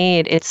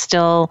 2008. It's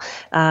still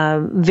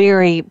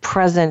very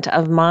present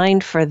of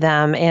mind for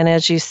them. And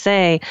as you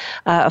say,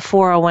 a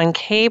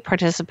 401k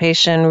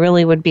participation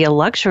really would be a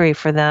luxury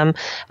for them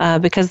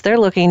because they're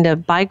looking to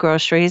buy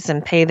groceries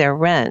and pay their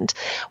rent.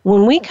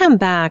 When we come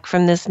back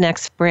from this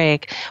next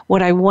break,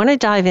 what I want to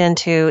dive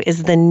into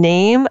is the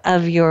name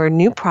of your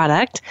new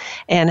product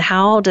and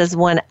how does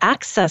one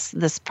access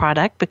this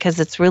product, because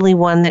it's really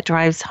one that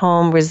drives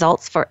home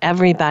results for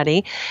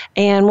everybody.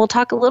 And we'll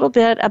talk a little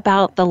bit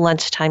about the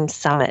Lunchtime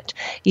Summit.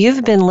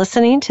 You've been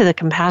listening to the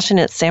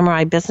Compassionate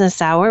Samurai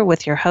Business Hour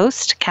with your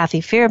host, Kathy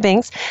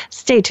Fairbanks.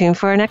 Stay tuned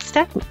for our next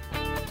step.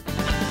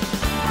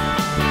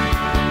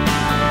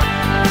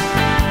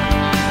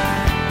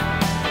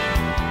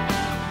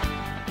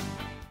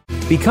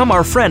 Become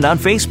our friend on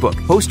Facebook.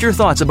 Post your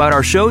thoughts about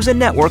our shows and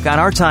network on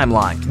our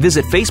timeline.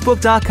 Visit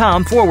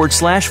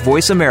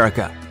facebook.com/Voice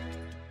America.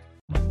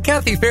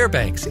 Kathy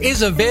Fairbanks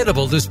is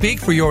available to speak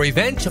for your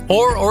event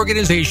or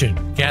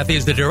organization. Kathy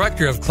is the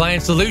Director of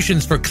Client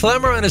Solutions for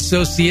Clemmer &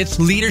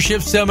 Associates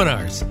Leadership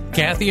Seminars.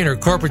 Kathy and her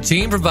corporate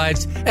team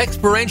provides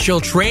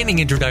experiential training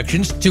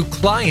introductions to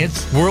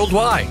clients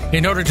worldwide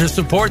in order to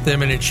support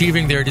them in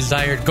achieving their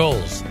desired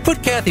goals.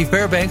 Put Kathy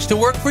Fairbanks to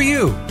work for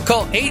you.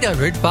 Call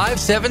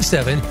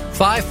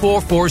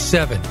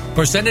 800-577-5447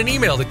 or send an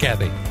email to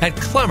Kathy at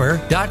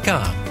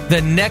clemmer.com.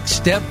 The next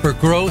step for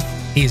growth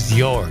is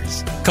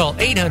yours. Call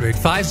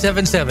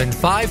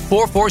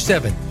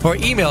 800-577-5447 or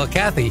email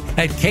Kathy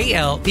at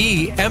KLEMMER.com.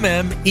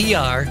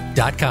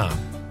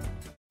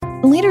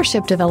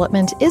 Leadership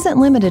development isn't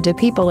limited to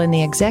people in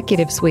the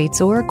executive suites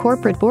or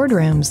corporate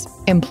boardrooms.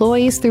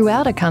 Employees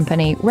throughout a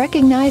company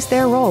recognize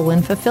their role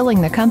in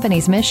fulfilling the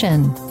company's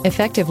mission.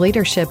 Effective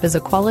leadership is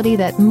a quality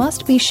that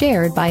must be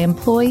shared by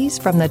employees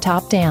from the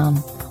top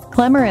down.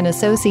 Clemmer &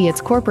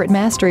 Associates Corporate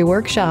Mastery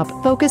Workshop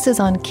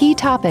focuses on key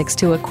topics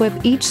to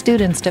equip each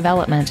student's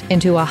development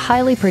into a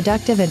highly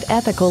productive and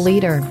ethical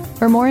leader.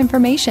 For more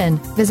information,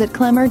 visit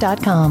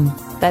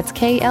clemmer.com. That's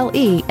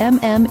KLEMMER.com.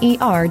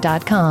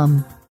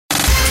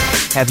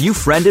 Have you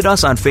friended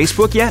us on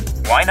Facebook yet?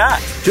 Why not?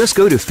 Just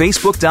go to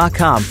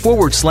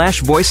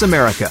facebook.com/Voice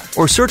America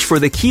or search for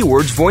the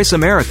keywords Voice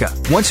America.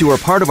 Once you are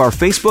part of our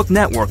Facebook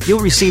network,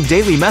 you'll receive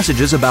daily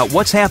messages about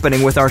what's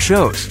happening with our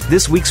shows,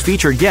 this week's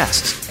featured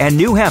guests, and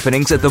new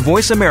happenings at the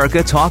Voice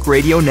America Talk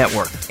Radio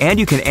Network. And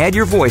you can add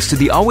your voice to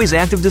the always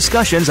active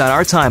discussions on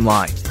our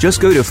timeline. Just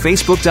go to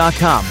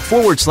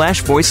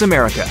facebook.com/Voice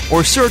America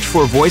or search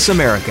for Voice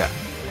America.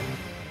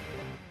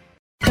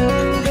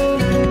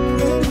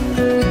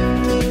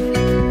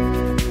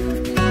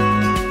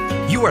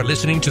 You are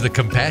listening to the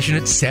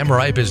Compassionate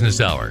Samurai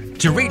Business Hour.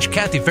 To reach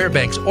Kathy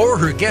Fairbanks or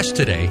her guest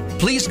today,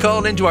 please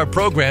call into our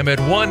program at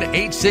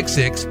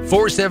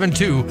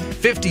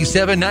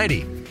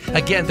 1-866-472-5790.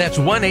 Again, that's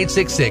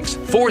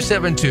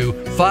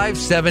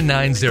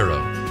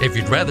 1-866-472-5790. If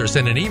you'd rather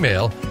send an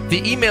email,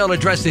 the email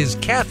address is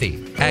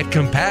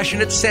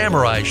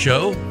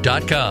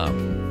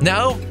Kathy@CompassionateSamuraiShow.com.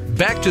 Now,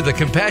 back to the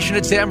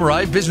Compassionate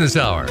Samurai Business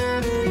Hour.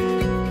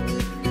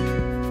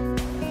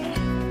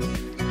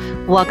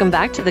 Welcome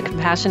back to the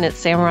Compassionate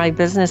Samurai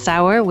Business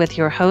Hour with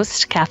your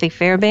host, Kathy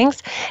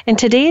Fairbanks. And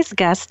today's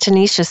guest,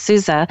 Tanisha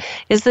Souza,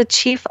 is the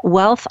Chief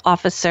Wealth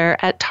Officer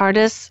at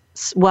Tardis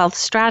Wealth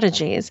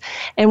Strategies.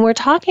 And we're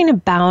talking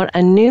about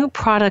a new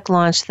product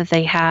launch that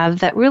they have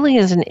that really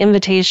is an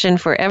invitation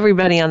for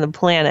everybody on the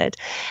planet.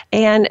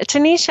 And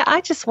Tanisha,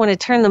 I just want to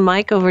turn the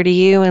mic over to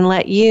you and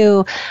let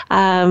you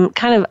kind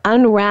of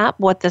unwrap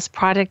what this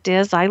product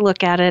is. I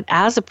look at it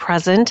as a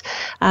present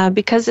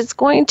because it's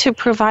going to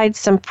provide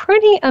some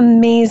pretty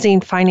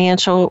amazing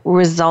financial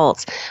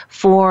results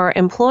for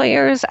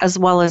employers as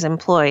well as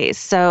employees.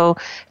 So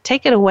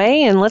take it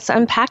away and let's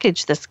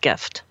unpackage this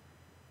gift.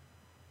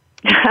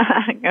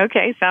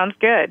 Okay, sounds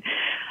good.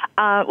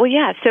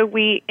 So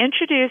we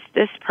introduced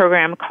this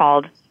program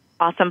called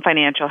Awesome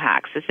Financial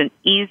Hacks. It's an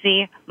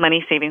easy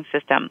money saving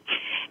system,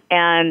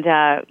 and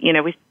I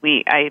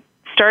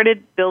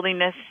started building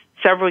this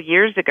several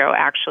years ago.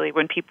 Actually,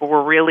 when people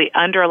were really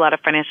under a lot of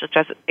financial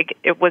stress,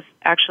 it was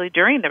actually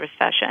during the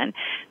recession,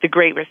 the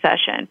Great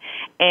Recession,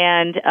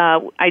 and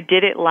I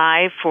did it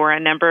live for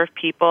a number of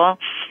people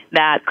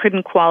that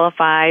couldn't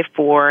qualify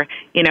for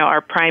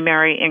our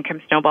primary income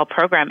snowball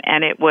program,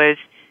 and the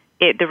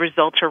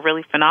results are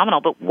really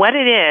phenomenal. But what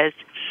it is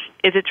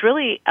it's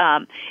really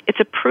it's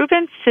a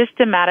proven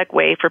systematic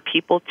way for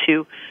people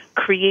to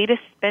create a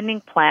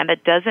spending plan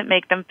that doesn't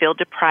make them feel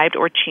deprived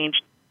or chained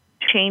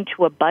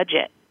to a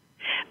budget.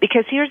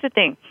 Because here's the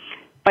thing,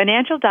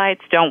 financial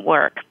diets don't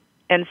work.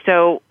 And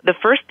so the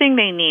first thing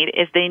they need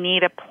is they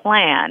need a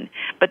plan,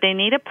 but they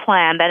need a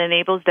plan that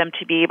enables them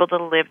to be able to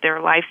live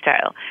their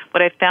lifestyle.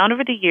 What I've found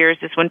over the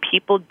years is when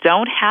people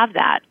don't have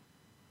that,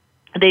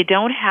 they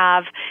don't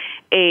have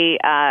a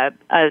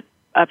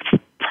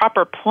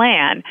proper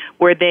plan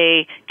where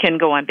they can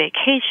go on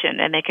vacation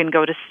and they can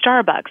go to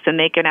Starbucks and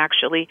they can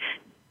actually,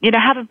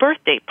 have a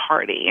birthday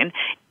party and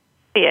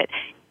it.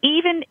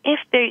 Even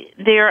if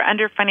they're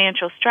under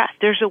financial stress,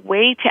 there's a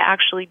way to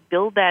actually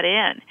build that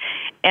in,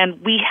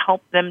 and we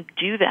help them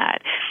do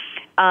that.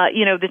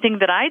 The thing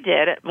that I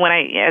did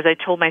as I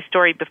told my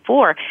story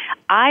before,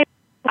 I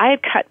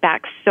had cut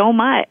back so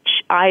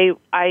much. I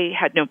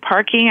had no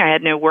parking, I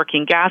had no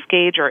working gas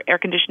gauge or air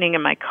conditioning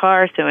in my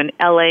car. So in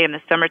LA in the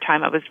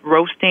summertime, I was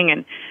roasting,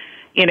 and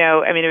it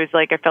was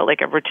like I felt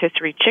like a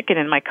rotisserie chicken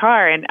in my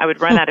car, and I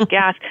would run out of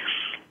gas.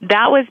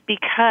 That was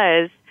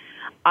because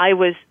I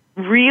was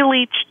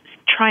really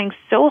trying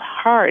so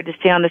hard to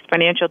stay on this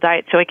financial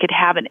diet so I could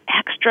have an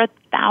extra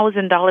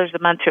 $1,000 a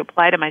month to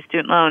apply to my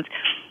student loans.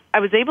 I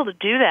was able to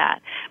do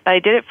that, but I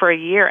did it for a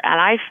year, and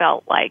I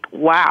felt like,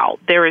 wow,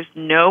 there is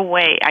no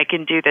way I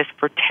can do this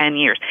for 10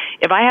 years.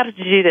 If I have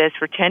to do this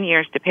for 10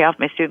 years to pay off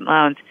my student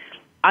loans,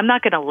 I'm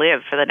not going to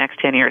live for the next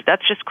 10 years.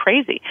 That's just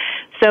crazy.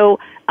 So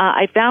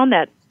I found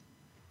that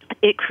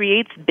it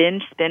creates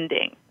binge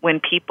spending when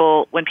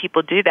people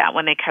do that,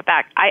 when they cut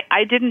back.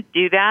 I didn't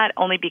do that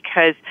only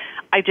because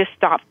I just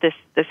stopped this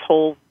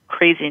whole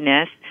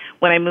craziness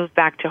when I moved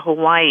back to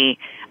Hawaii,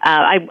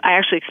 I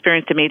actually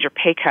experienced a major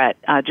pay cut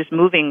just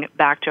moving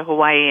back to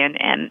Hawaii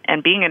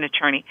and being an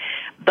attorney.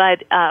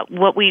 But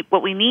what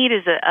we need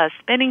is a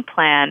spending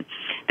plan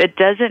that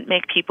doesn't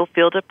make people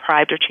feel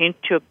deprived or change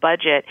to a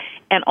budget,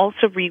 and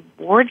also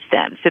rewards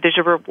them. So there's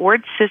a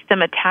reward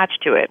system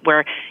attached to it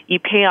where you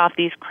pay off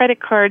these credit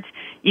cards,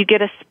 you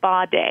get a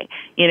spa day.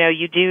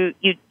 You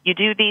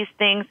do these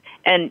things,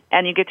 and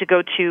you get to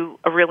go to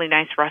a really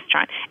nice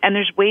restaurant. And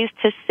there's ways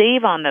to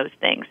save on those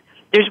things.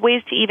 There's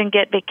ways to even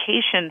get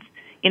vacations,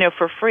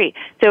 for free.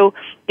 So,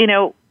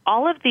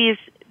 all of these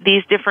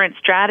different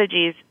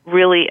strategies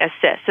really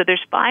assist. So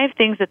there's 5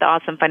 things that the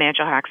Awesome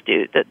Financial Hacks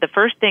do. The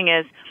first thing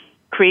is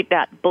create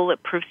that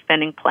bulletproof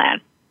spending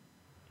plan.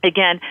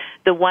 Again,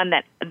 the one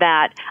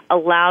that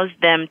allows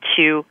them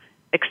to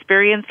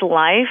experience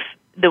life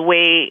the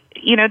way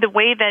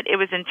that it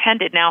was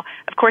intended. Now,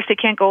 of course, they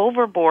can't go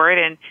overboard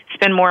and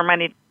spend more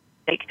money,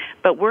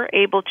 but we're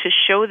able to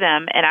show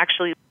them and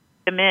actually lead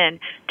them in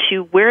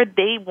to where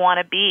they want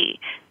to be.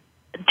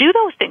 Do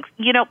those things.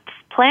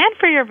 Plan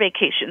for your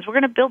vacations. We're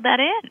going to build that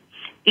in.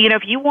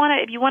 If you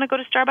want to go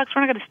to Starbucks,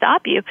 we're not going to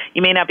stop you.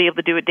 You may not be able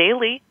to do it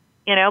daily,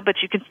 but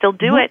you can still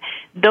do it.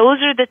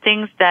 Those are the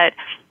things that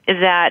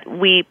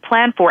we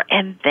plan for.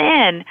 And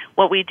then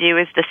what we do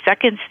is the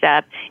second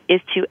step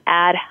is to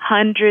add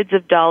hundreds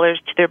of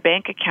dollars to their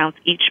bank accounts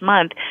each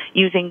month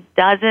using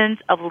dozens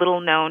of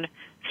little-known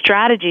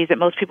strategies that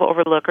most people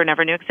overlook or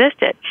never knew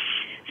existed.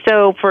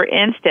 So, for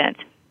instance,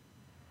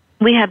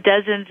 we have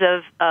dozens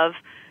of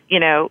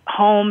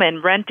home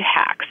and rent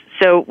hacks.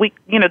 So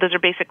those are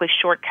basically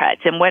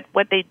shortcuts. And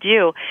what they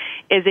do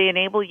is they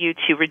enable you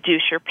to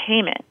reduce your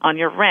payment on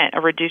your rent,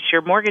 or reduce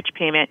your mortgage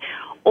payment,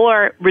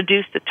 or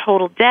reduce the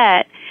total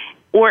debt,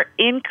 or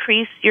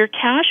increase your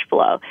cash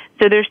flow.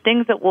 So there's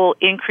things that will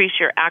increase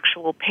your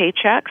actual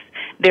paychecks.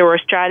 There are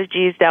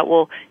strategies that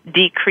will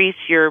decrease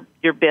your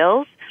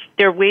bills.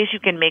 There are ways you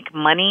can make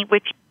money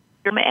with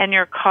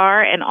your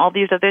car and all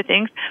these other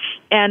things.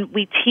 And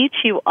we teach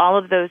you all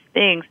of those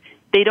things.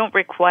 They don't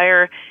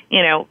require,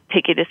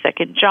 taking a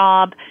second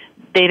job.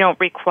 They don't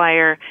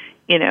require,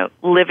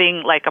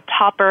 living like a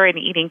pauper and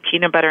eating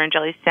peanut butter and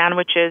jelly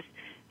sandwiches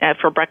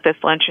for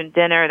breakfast, lunch, and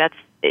dinner. That's,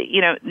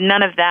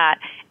 none of that.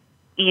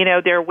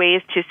 There are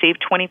ways to save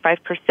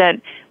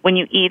 25% when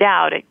you eat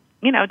out at,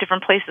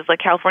 different places like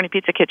California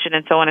Pizza Kitchen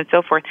and so on and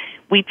so forth.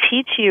 We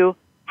teach you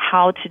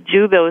how to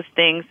do those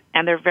things,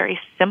 and they're very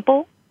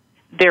simple.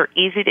 They're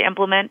easy to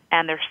implement,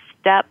 and they're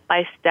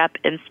step-by-step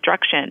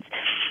instructions.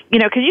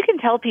 Because you can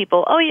tell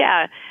people, oh,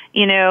 yeah,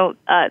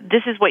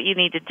 this is what you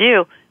need to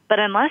do, but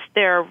unless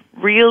they're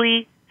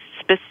really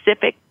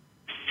specific,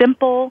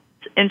 simple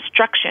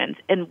instructions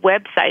and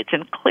websites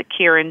and click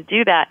here and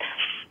do that,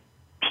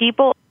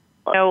 people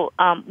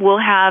will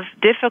have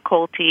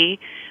difficulty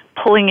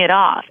pulling it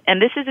off.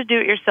 And this is a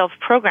do-it-yourself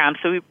program,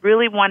 so we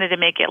really wanted to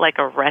make it like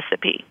a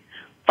recipe.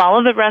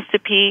 Follow the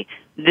recipe.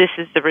 This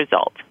is the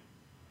result.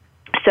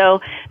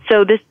 So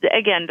this,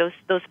 again,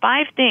 those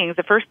 5 things.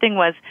 The first thing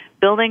was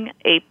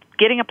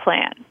getting a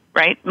plan,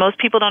 right? Most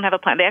people don't have a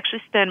plan. They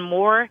actually spend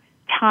more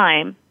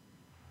time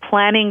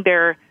planning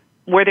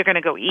where they're going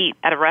to go eat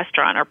at a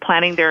restaurant, or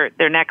planning their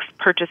next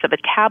purchase of a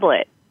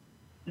tablet,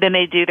 than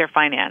they do their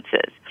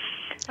finances.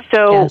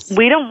 So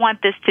we don't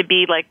want this to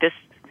be like this,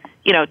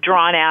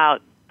 drawn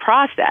out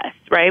process,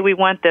 right? We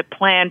want the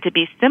plan to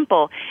be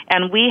simple,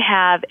 and we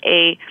have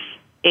a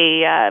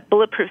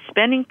bulletproof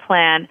spending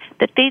plan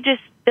that they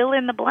just fill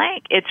in the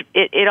blank.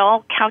 It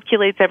all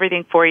calculates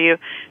everything for you,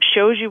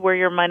 shows you where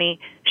your money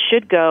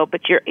should go,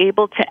 but you're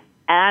able to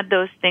add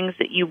those things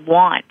that you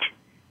want.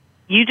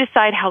 You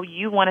decide how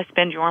you want to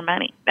spend your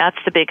money. That's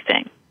the big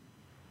thing.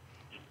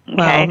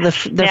 Okay? Well,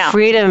 the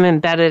freedom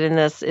embedded in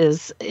this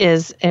is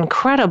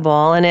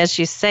incredible. And as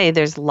you say,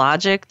 there's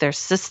logic, there's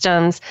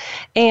systems,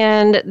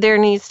 and there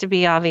needs to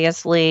be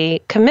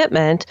obviously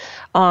commitment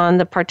on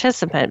the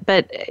participant.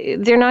 But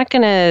they're not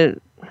going to,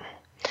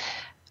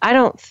 I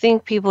don't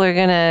think people are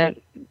going to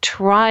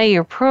try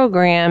your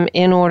program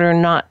in order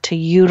not to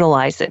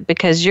utilize it,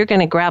 because you're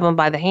going to grab them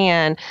by the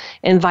hand,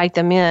 invite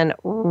them in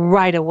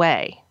right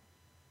away.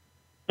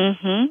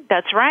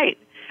 That's right.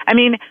 I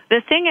mean,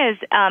 the thing is,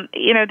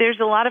 there's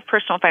a lot of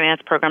personal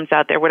finance programs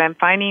out there. What I'm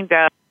finding,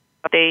 though,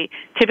 they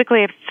typically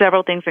have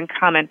several things in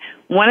common.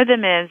 One of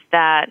them is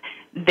that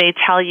they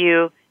tell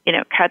you,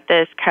 cut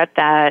this, cut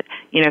that,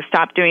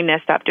 stop doing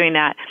this, stop doing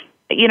that.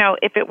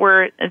 If it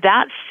were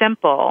that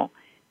simple,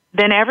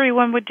 then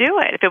everyone would do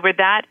it. If it were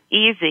that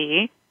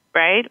easy,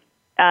 right?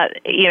 Then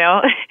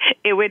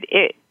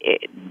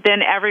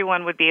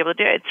everyone would be able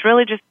to do it. It's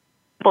really just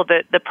simple.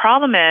 The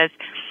problem is,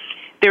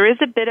 there is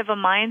a bit of a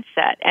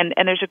mindset, and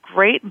there's a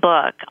great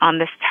book on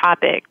this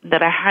topic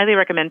that I highly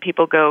recommend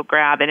people go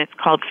grab, and it's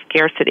called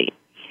Scarcity.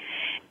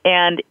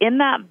 And in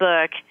that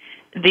book,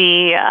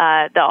 the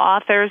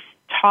authors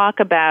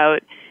talk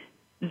about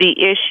the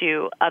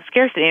issue of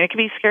scarcity, and it can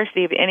be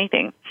scarcity of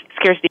anything: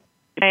 scarcity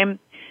of time,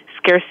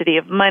 scarcity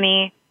of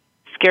money,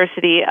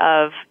 scarcity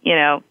of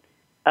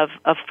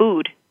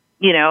food,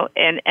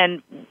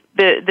 and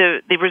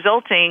the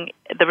result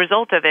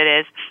of it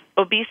is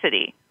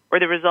obesity, or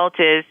the result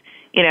is,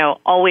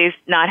 always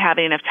not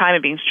having enough time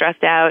and being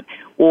stressed out,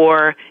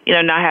 or,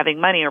 not having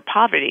money, or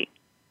poverty.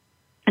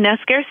 Now,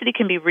 scarcity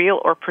can be real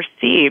or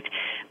perceived,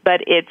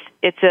 but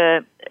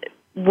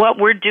what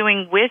we're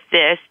doing with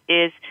this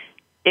is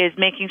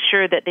making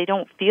sure that they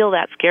don't feel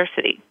that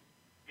scarcity.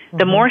 Mm-hmm.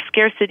 The more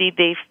scarcity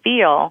they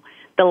feel,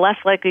 the less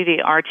likely they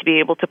are to be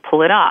able to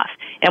pull it off.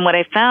 And what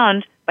I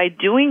found by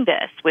doing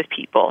this with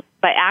people,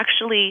 by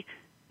actually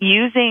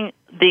using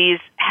these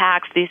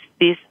hacks,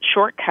 these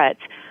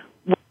shortcuts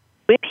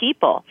with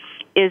people,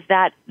 is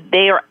that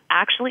they are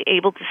actually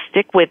able to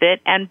stick with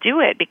it and do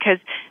it because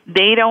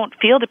they don't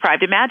feel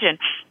deprived. Imagine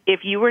if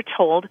you were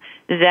told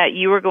that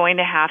you were going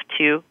to have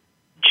to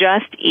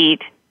just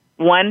eat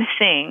one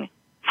thing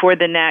for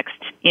the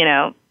next,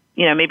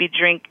 maybe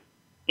drink,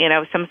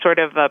 some sort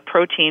of a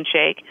protein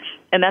shake,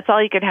 and that's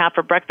all you could have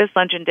for breakfast,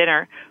 lunch, and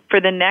dinner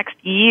for the next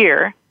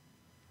year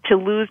to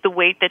lose the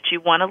weight that you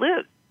want to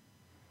lose.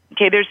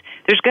 Okay,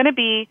 there's going to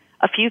be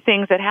a few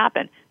things that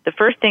happen. The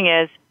first thing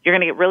is you're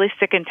going to get really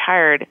sick and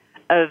tired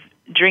of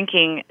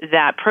drinking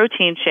that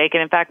protein shake,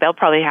 and in fact, that'll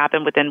probably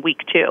happen within week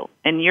 2,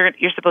 and you're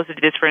supposed to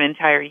do this for an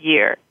entire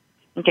year.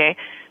 Okay,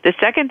 the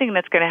second thing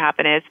that's going to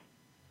happen is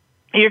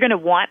you're going to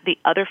want the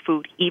other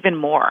food even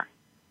more.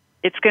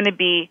 It's going to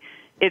be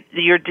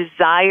your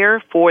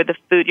desire for the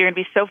food. You're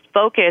going to be so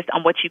focused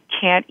on what you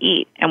can't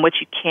eat and what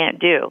you can't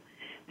do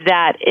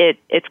that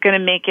it's going to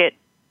make it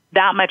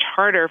that much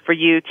harder for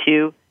you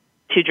to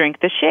drink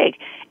the shake.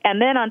 And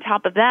then on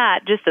top of that,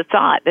 just the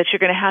thought that you're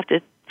going to have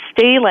to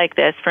stay like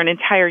this for an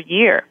entire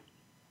year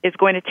is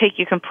going to take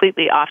you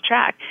completely off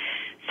track.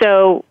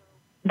 So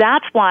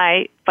that's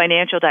why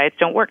financial diets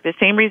don't work. The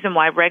same reason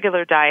why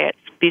regular diets,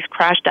 these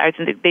crash diets,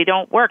 they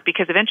don't work,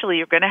 because eventually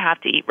you're going to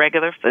have to eat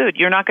regular food.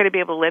 You're not going to be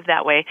able to live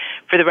that way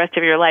for the rest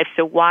of your life.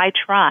 So why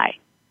try?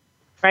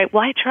 Right?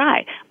 Why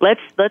try? Let's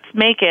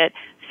make it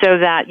so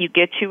that you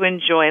get to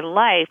enjoy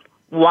life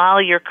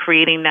while you're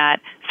creating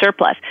that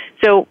surplus.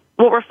 So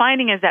what we're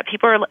finding is that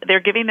they're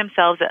giving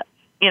themselves a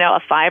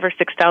 $5,000 or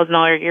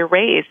 $6,000 a year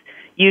raise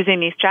using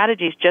these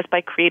strategies just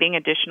by creating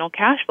additional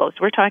cash flows.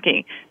 We're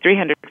talking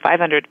 $300,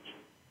 $500,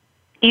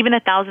 even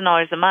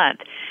 $1,000 a month.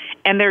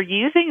 And they're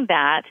using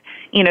that,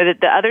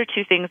 the other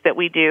two things that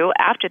we do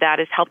after that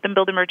is help them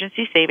build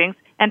emergency savings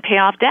and pay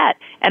off debt.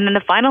 And then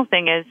the final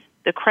thing is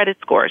the credit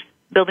scores,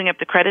 building up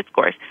the credit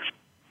scores.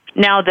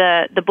 Now,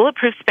 the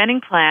Bulletproof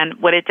Spending Plan,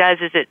 what it does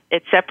is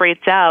it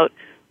separates out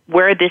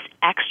where this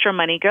extra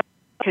money goes.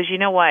 Because you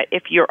know what?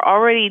 If you're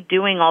already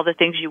doing all the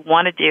things you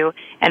want to do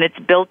and it's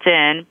built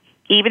in,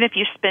 even if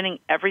you're spending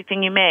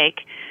everything you make,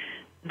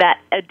 that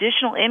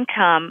additional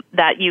income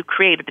that you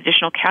create,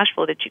 additional cash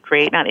flow that you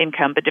create, not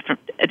income, but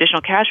different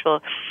additional cash flow,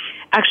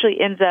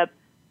 actually ends up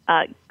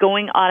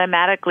going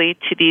automatically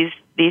to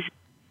these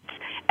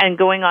and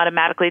going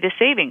automatically to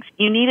savings.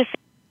 You need a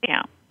savings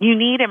account. You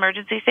need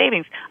emergency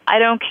savings. I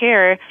don't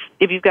care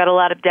if you've got a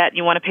lot of debt and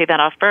you want to pay that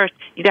off first.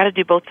 You got to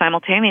do both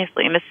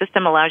simultaneously, and the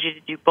system allows you to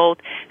do both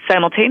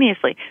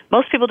simultaneously.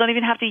 Most people don't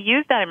even have to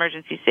use that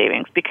emergency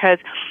savings because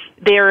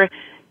they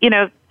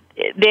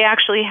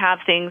actually have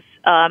things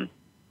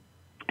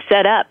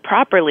set up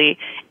properly,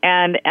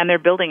 and they're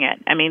building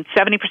it. I mean,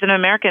 70% of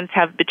Americans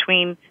have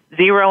between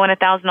 $0 and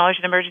 $1,000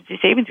 in emergency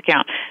savings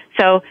account,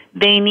 so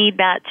they need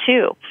that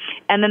too.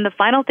 And then the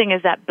final thing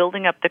is that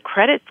building up the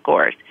credit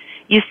scores.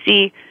 You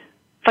see,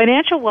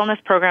 financial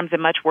wellness programs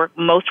in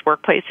most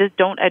workplaces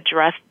don't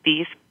address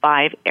these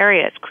 5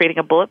 areas: creating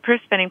a bulletproof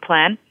spending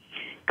plan,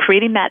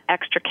 creating that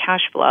extra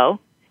cash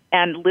flow,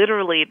 and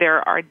literally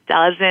there are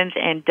dozens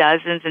and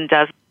dozens and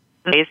dozens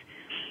of ways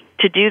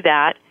to do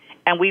that.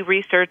 And we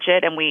research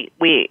it and we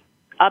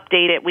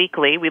update it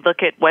weekly. We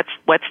look at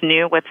what's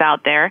new, what's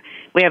out there.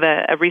 We have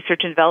a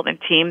research and development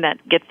team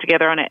that gets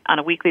together on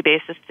a weekly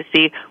basis to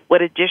see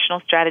what additional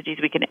strategies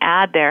we can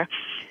add there.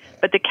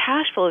 But the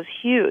cash flow is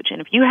huge.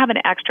 And if you have an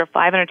extra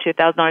 $500 to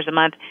 $1,000 a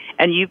month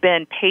and you've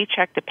been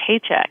paycheck to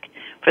paycheck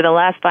for the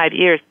last 5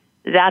 years,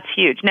 that's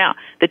huge. Now,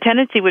 the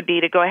tendency would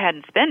be to go ahead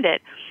and spend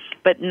it,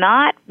 but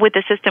not with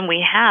the system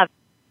we have.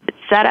 It's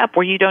set up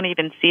where you don't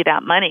even see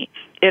that money.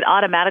 It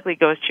automatically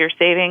goes to your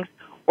savings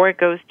or it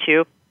goes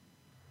to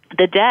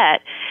the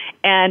debt,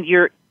 and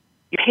you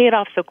pay it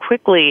off so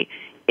quickly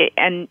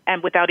and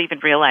without even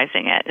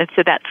realizing it. And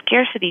so that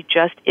scarcity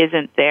just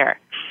isn't there.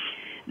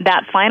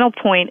 That final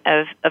point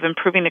of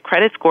improving the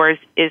credit scores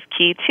is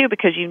key, too,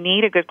 because you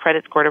need a good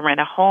credit score to rent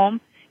a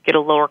home, get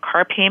a lower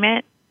car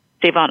payment,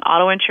 save on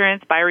auto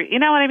insurance, you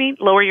know what I mean?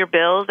 Lower your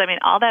bills. I mean,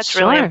 all that's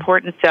really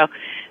important. So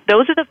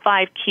those are the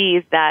 5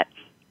 keys that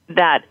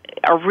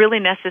are really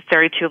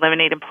necessary to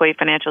eliminate employee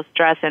financial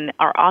stress. And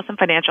our Awesome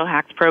Financial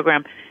Hacks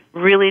program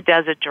really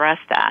does address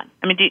that.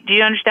 I mean, do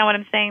you understand what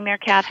I'm saying there,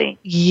 Kathy?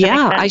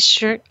 Yeah, I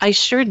sure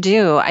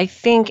do. I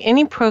think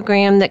any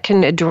program that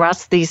can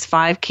address these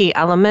 5 key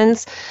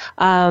elements,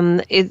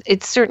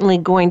 it's certainly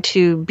going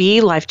to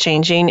be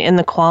life-changing in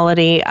the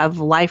quality of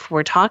life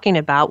we're talking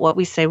about, what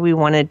we say we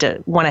want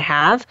to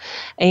have,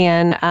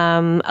 and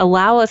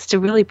allow us to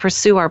really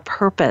pursue our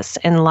purpose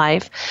in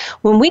life.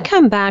 When we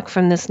come back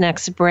from this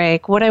next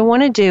break, what I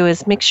want to do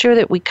is make sure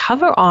that we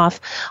cover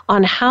off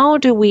on how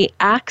do we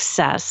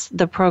access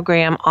the program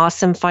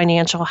Awesome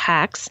Financial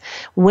Hacks.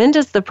 When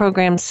does the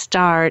program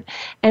start?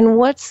 And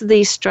what's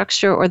the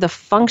structure or the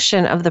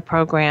function of the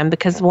program?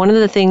 Because one of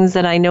the things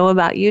that I know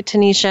about you,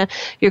 Tanisha,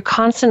 you're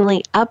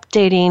constantly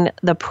updating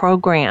the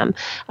program,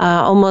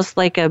 almost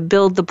like a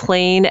build the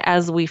plane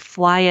as we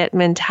fly it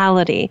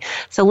mentality.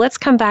 So let's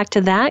come back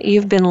to that.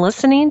 You've been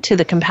listening to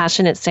the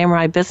Compassionate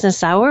Samurai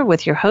Business Hour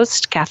with your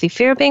host, Kathy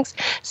Fairbanks.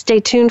 Stay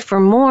tuned for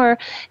more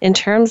in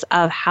terms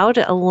of how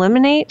to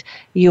eliminate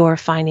your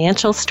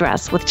financial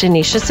stress with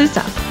Tanisha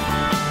Souza.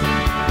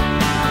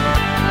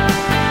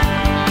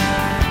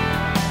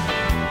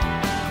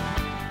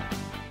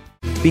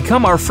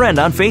 Become our friend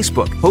on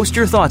Facebook. Post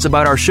your thoughts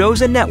about our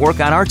shows and network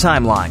on our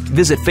timeline.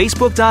 Visit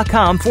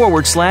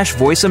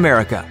facebook.com/Voice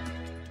America.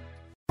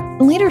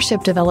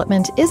 Leadership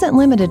development isn't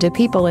limited to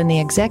people in the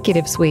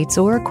executive suites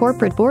or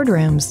corporate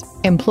boardrooms.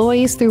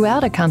 Employees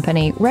throughout a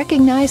company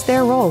recognize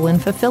their role in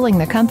fulfilling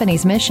the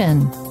company's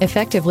mission.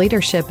 Effective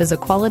leadership is a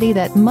quality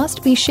that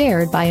must be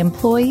shared by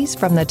employees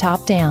from the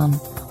top down.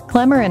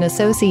 Clemmer &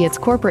 Associates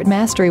Corporate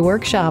Mastery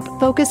Workshop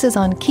focuses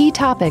on key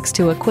topics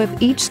to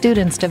equip each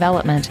student's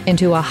development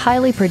into a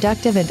highly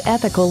productive and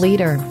ethical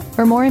leader.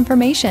 For more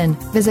information,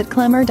 visit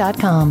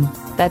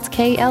Clemmer.com. That's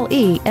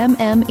KLEMMER.com.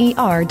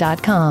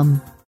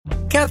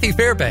 Kathy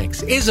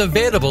Fairbanks is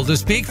available to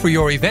speak for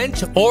your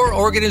event or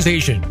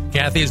organization.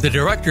 Kathy is the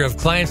Director of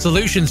Client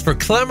Solutions for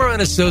Clemmer &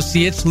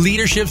 Associates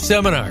Leadership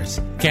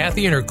Seminars.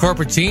 Kathy and her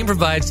corporate team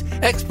provides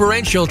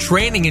experiential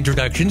training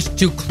introductions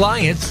to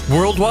clients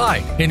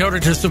worldwide in order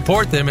to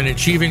support them in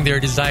achieving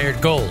their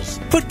desired goals.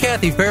 Put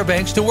Kathy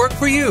Fairbanks to work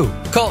for you.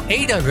 Call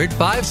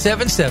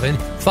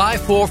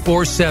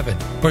 800-577-5447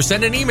 or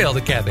send an email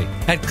to Kathy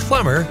at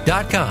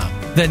Clemmer.com.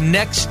 The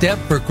next step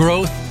for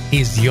growth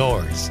is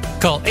yours.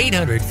 Call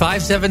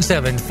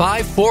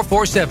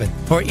 800-577-5447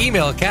 or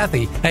email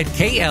Kathy at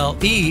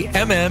KLEMMER.com.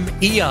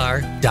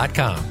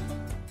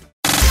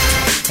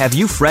 Have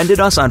you friended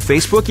us on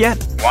Facebook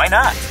yet? Why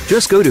not?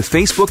 Just go to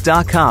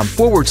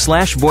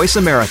facebook.com/Voice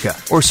America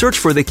or search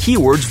for the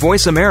keywords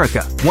Voice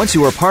America. Once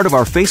you are part of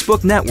our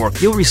Facebook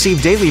network, you'll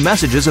receive daily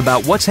messages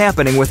about what's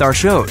happening with our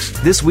shows,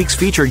 this week's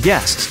featured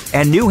guests,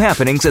 and new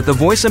happenings at the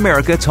Voice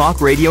America Talk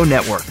Radio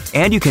Network.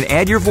 And you can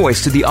add your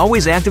voice to the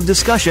always active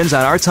discussions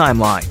on our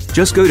timeline.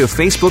 Just go to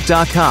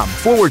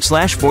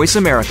facebook.com/Voice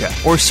America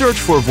or search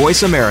for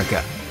Voice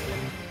America.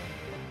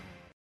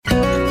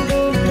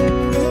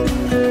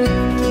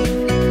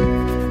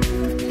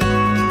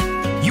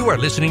 You are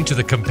listening to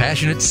the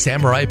Compassionate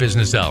Samurai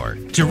Business Hour.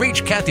 To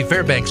reach Kathy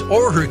Fairbanks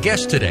or her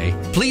guest today,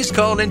 please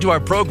call into our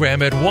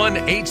program at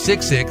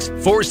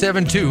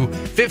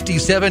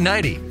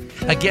 1-866-472-5790.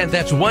 Again,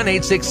 that's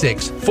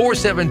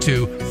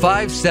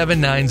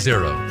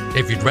 1-866-472-5790.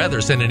 If you'd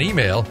rather send an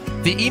email,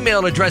 the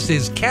email address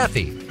is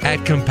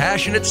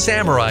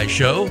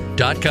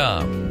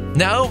Kathy@CompassionateSamuraiShow.com.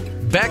 Now,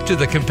 back to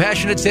the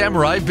Compassionate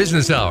Samurai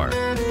Business Hour.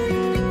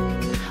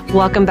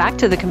 Welcome back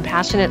to the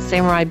Compassionate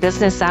Samurai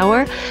Business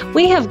Hour.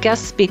 We have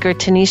guest speaker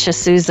Tanisha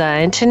Souza,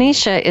 and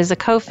Tanisha is a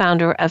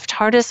co-founder of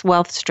TARDIS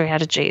Wealth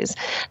Strategies.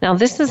 Now,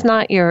 this is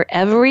not your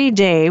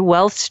everyday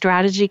wealth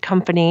strategy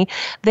company.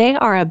 They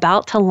are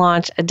about to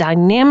launch a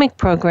dynamic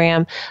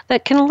program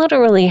that can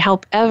literally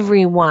help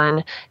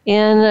everyone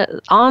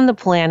on the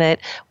planet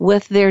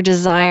with their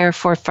desire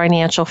for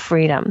financial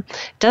freedom.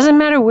 Doesn't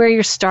matter where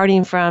you're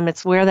starting from,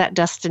 it's where that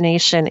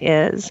destination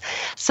is.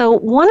 So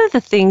one of the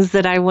things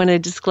that I want to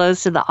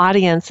disclose to the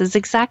audience is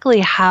exactly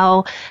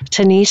how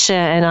Tanisha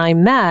and I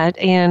met,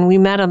 and we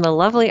met on the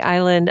lovely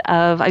island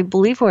of, I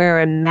believe we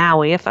were in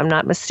Maui, if I'm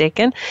not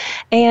mistaken,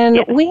 and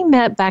yes. We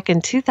met back in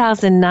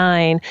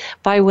 2009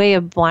 by way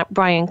of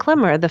Brian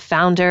Clemmer, the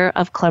founder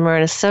of Clemmer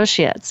 &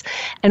 Associates.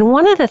 And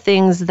one of the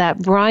things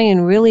that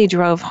Brian really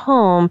drove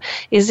home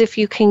is if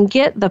you can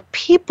get the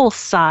people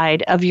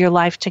side of your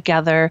life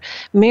together,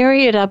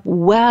 marry it up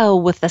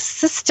well with the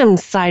system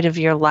side of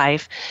your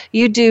life,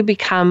 you do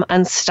become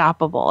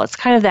unstoppable. It's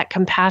kind of that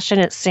compassionate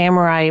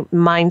samurai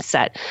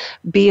mindset.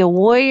 Be a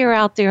warrior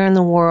out there in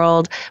the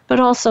world, but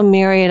also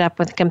marry it up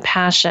with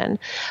compassion.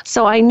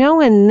 So I know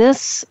in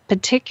this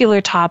particular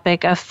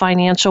topic of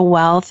financial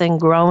wealth and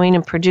growing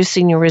and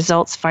producing your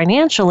results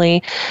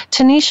financially,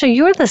 Tanisha,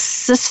 you're the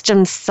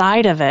system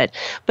side of it,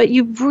 but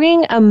you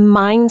bring a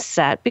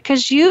mindset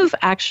because you've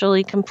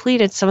actually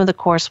completed some of the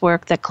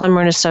coursework that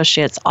Clemmer &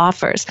 Associates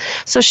offers.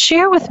 So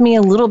share with me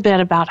a little bit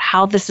about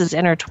how this is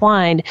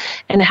intertwined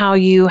and how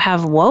you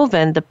have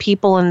woven the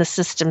people and the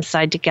system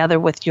side together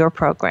with your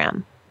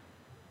program.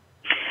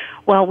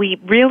 Well, we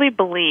really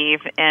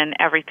believe in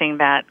everything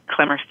that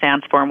Clemmer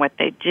stands for and what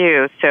they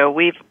do. So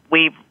we've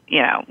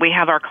we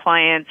have our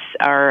clients,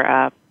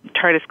 our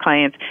TARDIS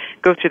clients,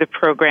 go through the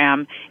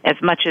program as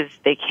much as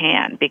they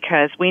can,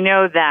 because we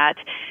know that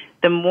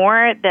the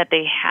more that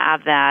they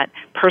have that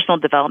personal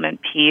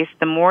development piece,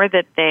 the more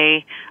that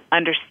they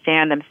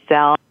understand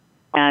themselves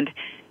and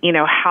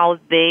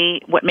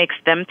what makes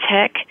them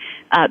tick,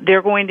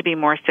 they're going to be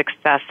more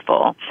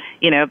successful,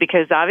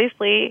 because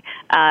obviously,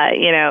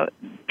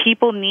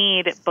 people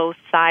need both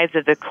sides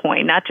of the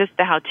coin, not just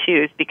the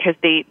how-tos, because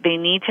they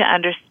need to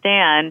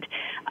understand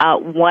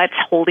what's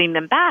holding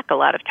them back a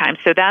lot of times.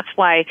 So that's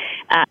why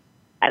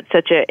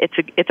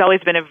it's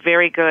always been a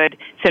very good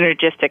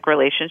synergistic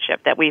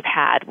relationship that we've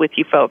had with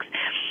you folks.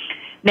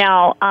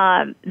 Now,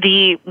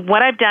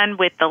 what I've done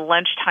with the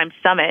Lunchtime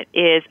Summit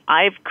is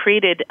I've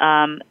created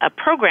a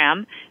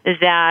program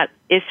that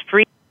is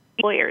free to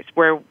employers,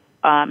 where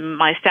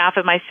my staff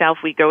and myself,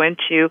 we go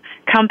into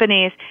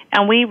companies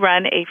and we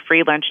run a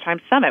free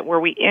Lunchtime Summit where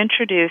we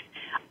introduce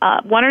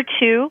one or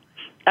two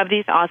of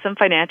these awesome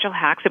financial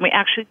hacks, and we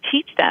actually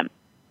teach them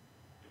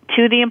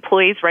to the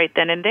employees right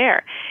then and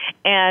there.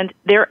 And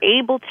they're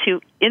able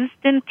to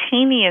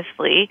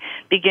instantaneously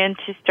begin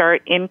to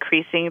start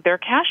increasing their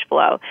cash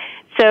flow.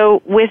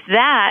 So with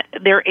that,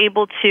 they're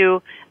able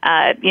to,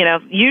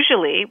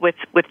 usually with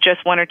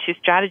just one or two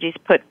strategies,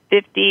 put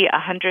 $50,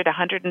 $100,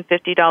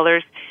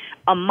 $150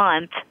 a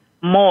month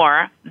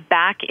more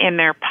back in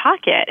their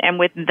pocket. And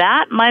with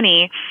that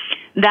money,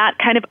 that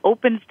kind of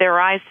opens their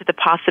eyes to the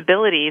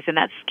possibilities, and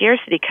that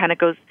scarcity kind of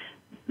goes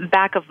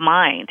back of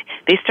mind.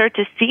 They start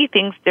to see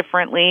things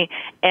differently,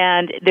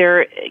 and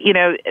they're,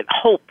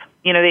 hope.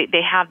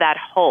 They have that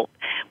hope,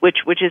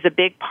 which is a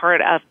big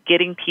part of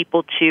getting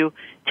people to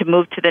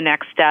move to the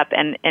next step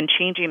and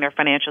changing their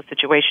financial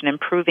situation,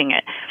 improving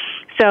it.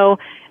 So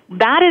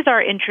that is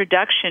our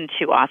introduction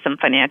to awesome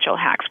financial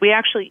hacks. We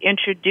actually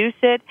introduce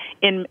it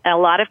in a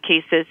lot of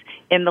cases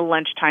in the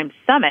Lunchtime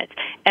Summit.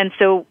 And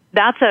so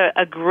that's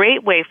a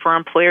great way for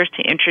employers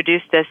to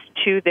introduce this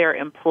to their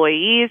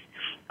employees.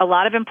 A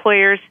lot of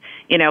employers,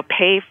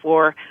 pay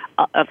for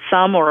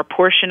some or a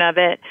portion of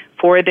it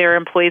for their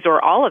employees,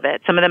 or all of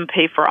it. Some of them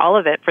pay for all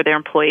of it for their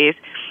employees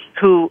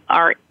who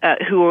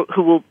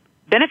will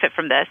benefit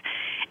from this.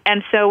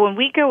 And so when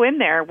we go in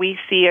there, we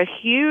see a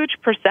huge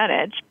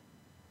percentage.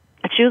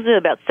 It's usually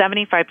about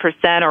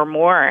 75% or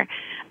more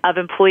of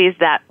employees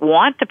that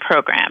want the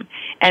program.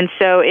 And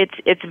so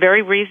it's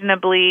very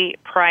reasonably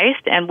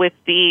priced, and with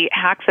the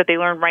hacks that they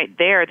learn right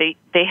there,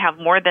 they have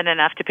more than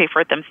enough to pay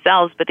for it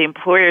themselves, but the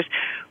employers,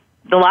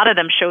 a lot of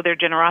them show their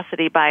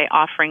generosity by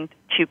offering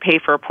to pay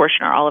for a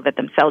portion or all of it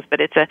themselves. But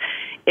it's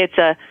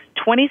a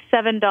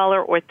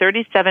 $27 or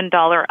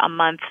 $37 a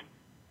month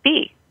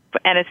fee.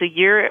 And it's a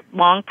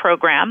year-long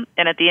program.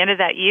 And at the end of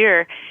that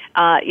year,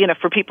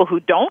 for people who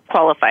don't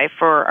qualify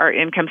for our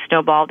Income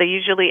Snowball, they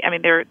usually,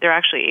 they're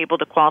actually able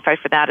to qualify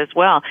for that as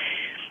well.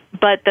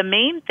 But the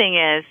main thing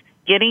is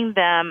getting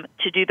them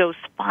to do those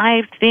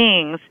 5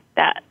 things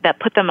that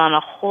put them on a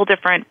whole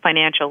different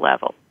financial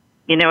level.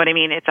 You know what I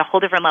mean? It's a whole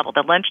different level.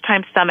 The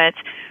Lunchtime Summits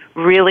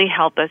really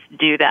help us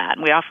do that.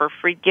 And we offer a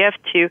free gift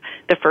to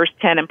the first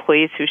 10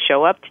 employees who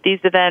show up to these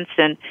events.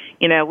 And,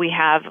 we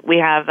have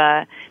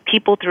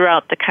people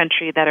throughout the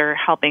country that are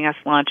helping us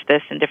launch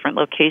this in different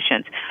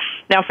locations.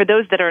 Now, for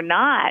those that are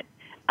not,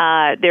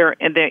 their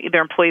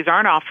employees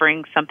aren't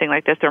offering something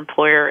like this, their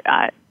employer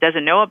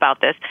doesn't know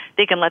about this,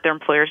 they can let their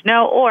employers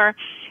know, or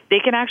they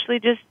can actually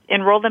just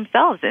enroll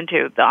themselves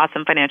into the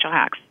Awesome Financial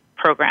Hacks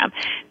program.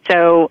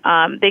 So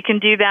they can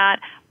do that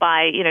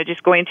by,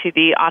 just going to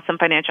the Awesome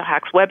Financial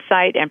Hacks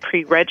website and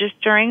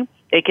pre-registering.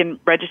 They can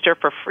register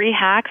for free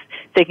hacks.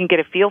 They can get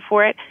a feel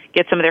for it,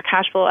 get some of their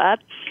cash flow up,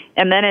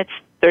 and then it's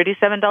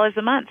 $37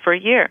 a month for a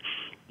year.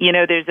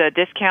 There's a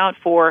discount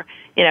for,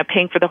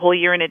 paying for the whole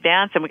year in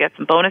advance, and we got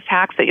some bonus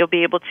hacks that you'll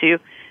be able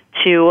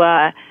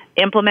to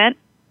implement.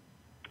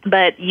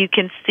 But you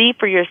can see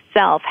for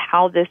yourself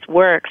how this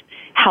works,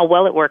 how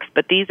well it works.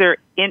 But these are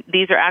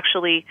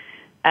actually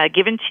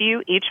given to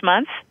you each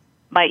month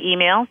by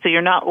email, so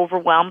you're not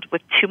overwhelmed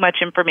with too much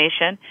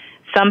information.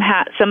 Some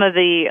of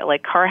the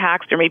car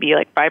hacks, there may be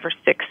 5 or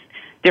 6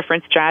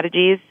 different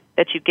strategies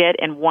that you get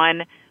in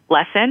one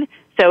lesson.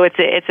 So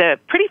it's a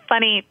pretty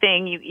funny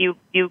thing.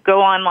 You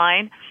go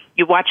online,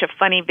 you watch a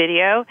funny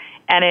video,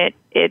 and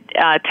it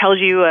tells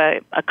you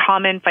a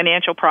common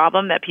financial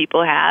problem that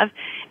people have.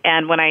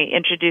 And when I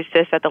introduced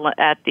this at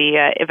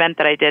the event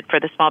that I did for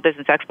the Small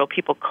Business Expo,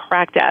 people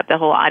cracked up. The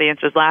whole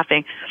audience was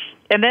laughing.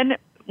 And then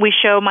we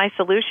show my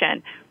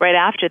solution right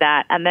after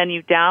that, and then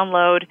you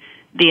download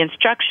the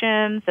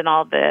instructions and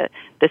all the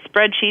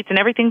spreadsheets and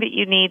everything that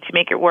you need to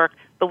make it work,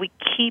 but we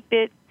keep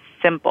it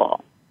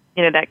simple.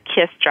 That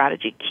KISS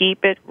strategy.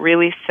 Keep it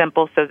really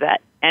simple so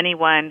that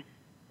anyone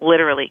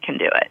literally can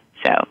do it.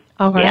 So,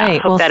 all right. Yeah, I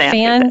hope that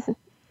answers it.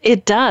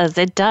 It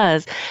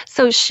does.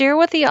 So share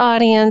with the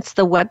audience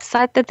the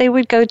website that they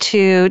would go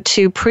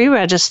to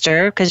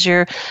pre-register, because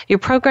your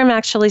program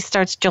actually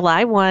starts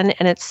July 1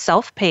 and it's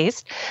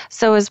self-paced.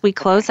 So as we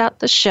close out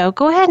the show,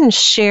 go ahead and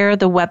share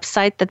the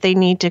website that they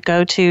need to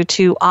go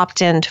to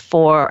opt in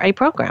for a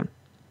program.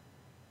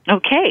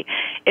 Okay.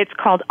 It's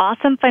called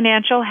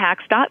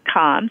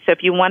awesomefinancialhacks.com. So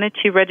if you wanted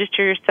to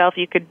register yourself,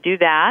 you could do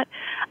that.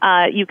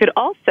 You could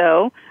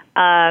also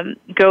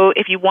go,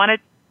 if you wanted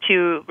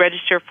to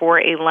register for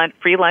a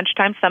free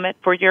Lunchtime Summit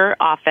for your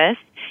office,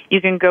 you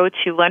can go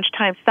to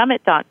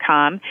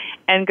lunchtimesummit.com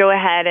and go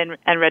ahead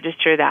and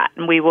register that.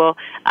 And we will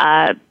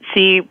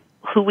see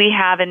who we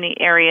have in the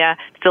area.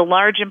 If it's a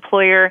large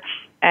employer,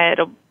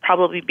 it'll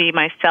probably be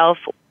myself,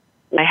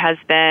 my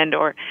husband,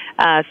 or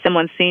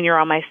someone senior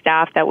on my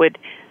staff that would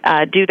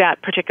do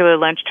that particular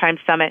Lunchtime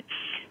Summit.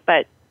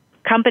 But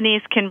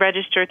companies can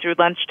register through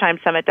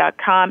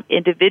lunchtimesummit.com.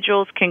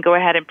 Individuals can go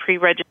ahead and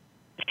pre-register.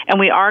 And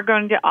we are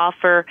going to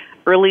offer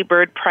early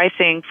bird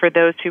pricing for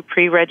those who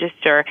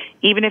pre-register,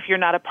 even if you're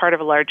not a part of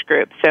a large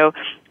group. So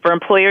for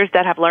employers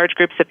that have large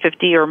groups of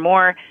 50 or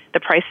more, the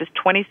price is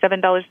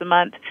 $27 a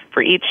month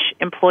for each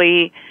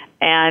employee.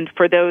 And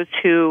for those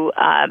who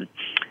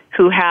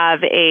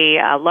have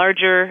a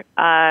larger,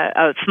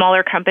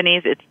 smaller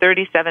companies, it's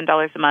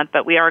 $37 a month.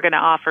 But we are going to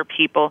offer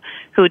people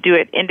who do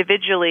it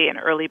individually an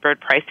early bird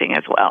pricing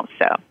as well.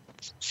 So.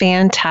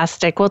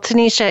 Fantastic. Well,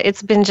 Tanisha,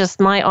 it's been just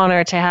my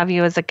honor to have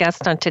you as a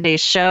guest on today's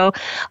show.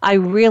 I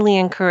really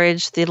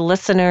encourage the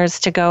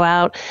listeners to go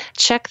out,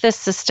 check this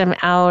system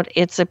out.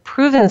 It's a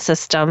proven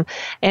system,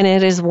 and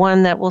it is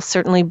one that will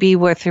certainly be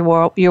worth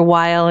your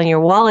while, and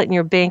your wallet and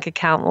your bank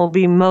account will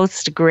be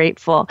most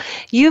grateful.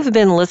 You've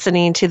been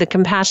listening to the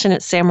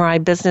Compassionate Samurai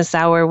Business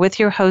Hour with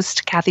your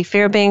host, Kathy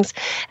Fairbanks.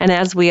 And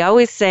as we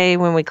always say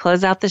when we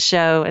close out the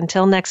show,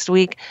 until next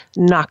week,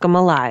 knock 'em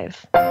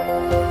alive.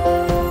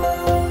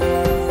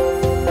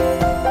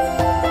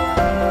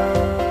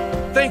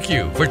 Thank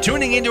you for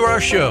tuning into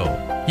our show.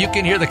 You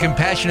can hear the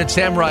Compassionate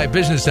Samurai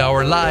Business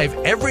Hour live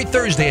every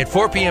Thursday at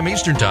 4 p.m.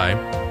 Eastern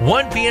Time,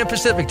 1 p.m.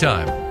 Pacific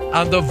Time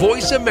on the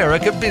Voice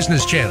America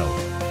Business Channel.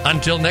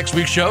 Until next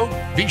week's show,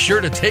 be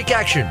sure to take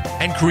action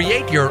and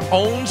create your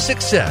own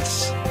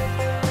success.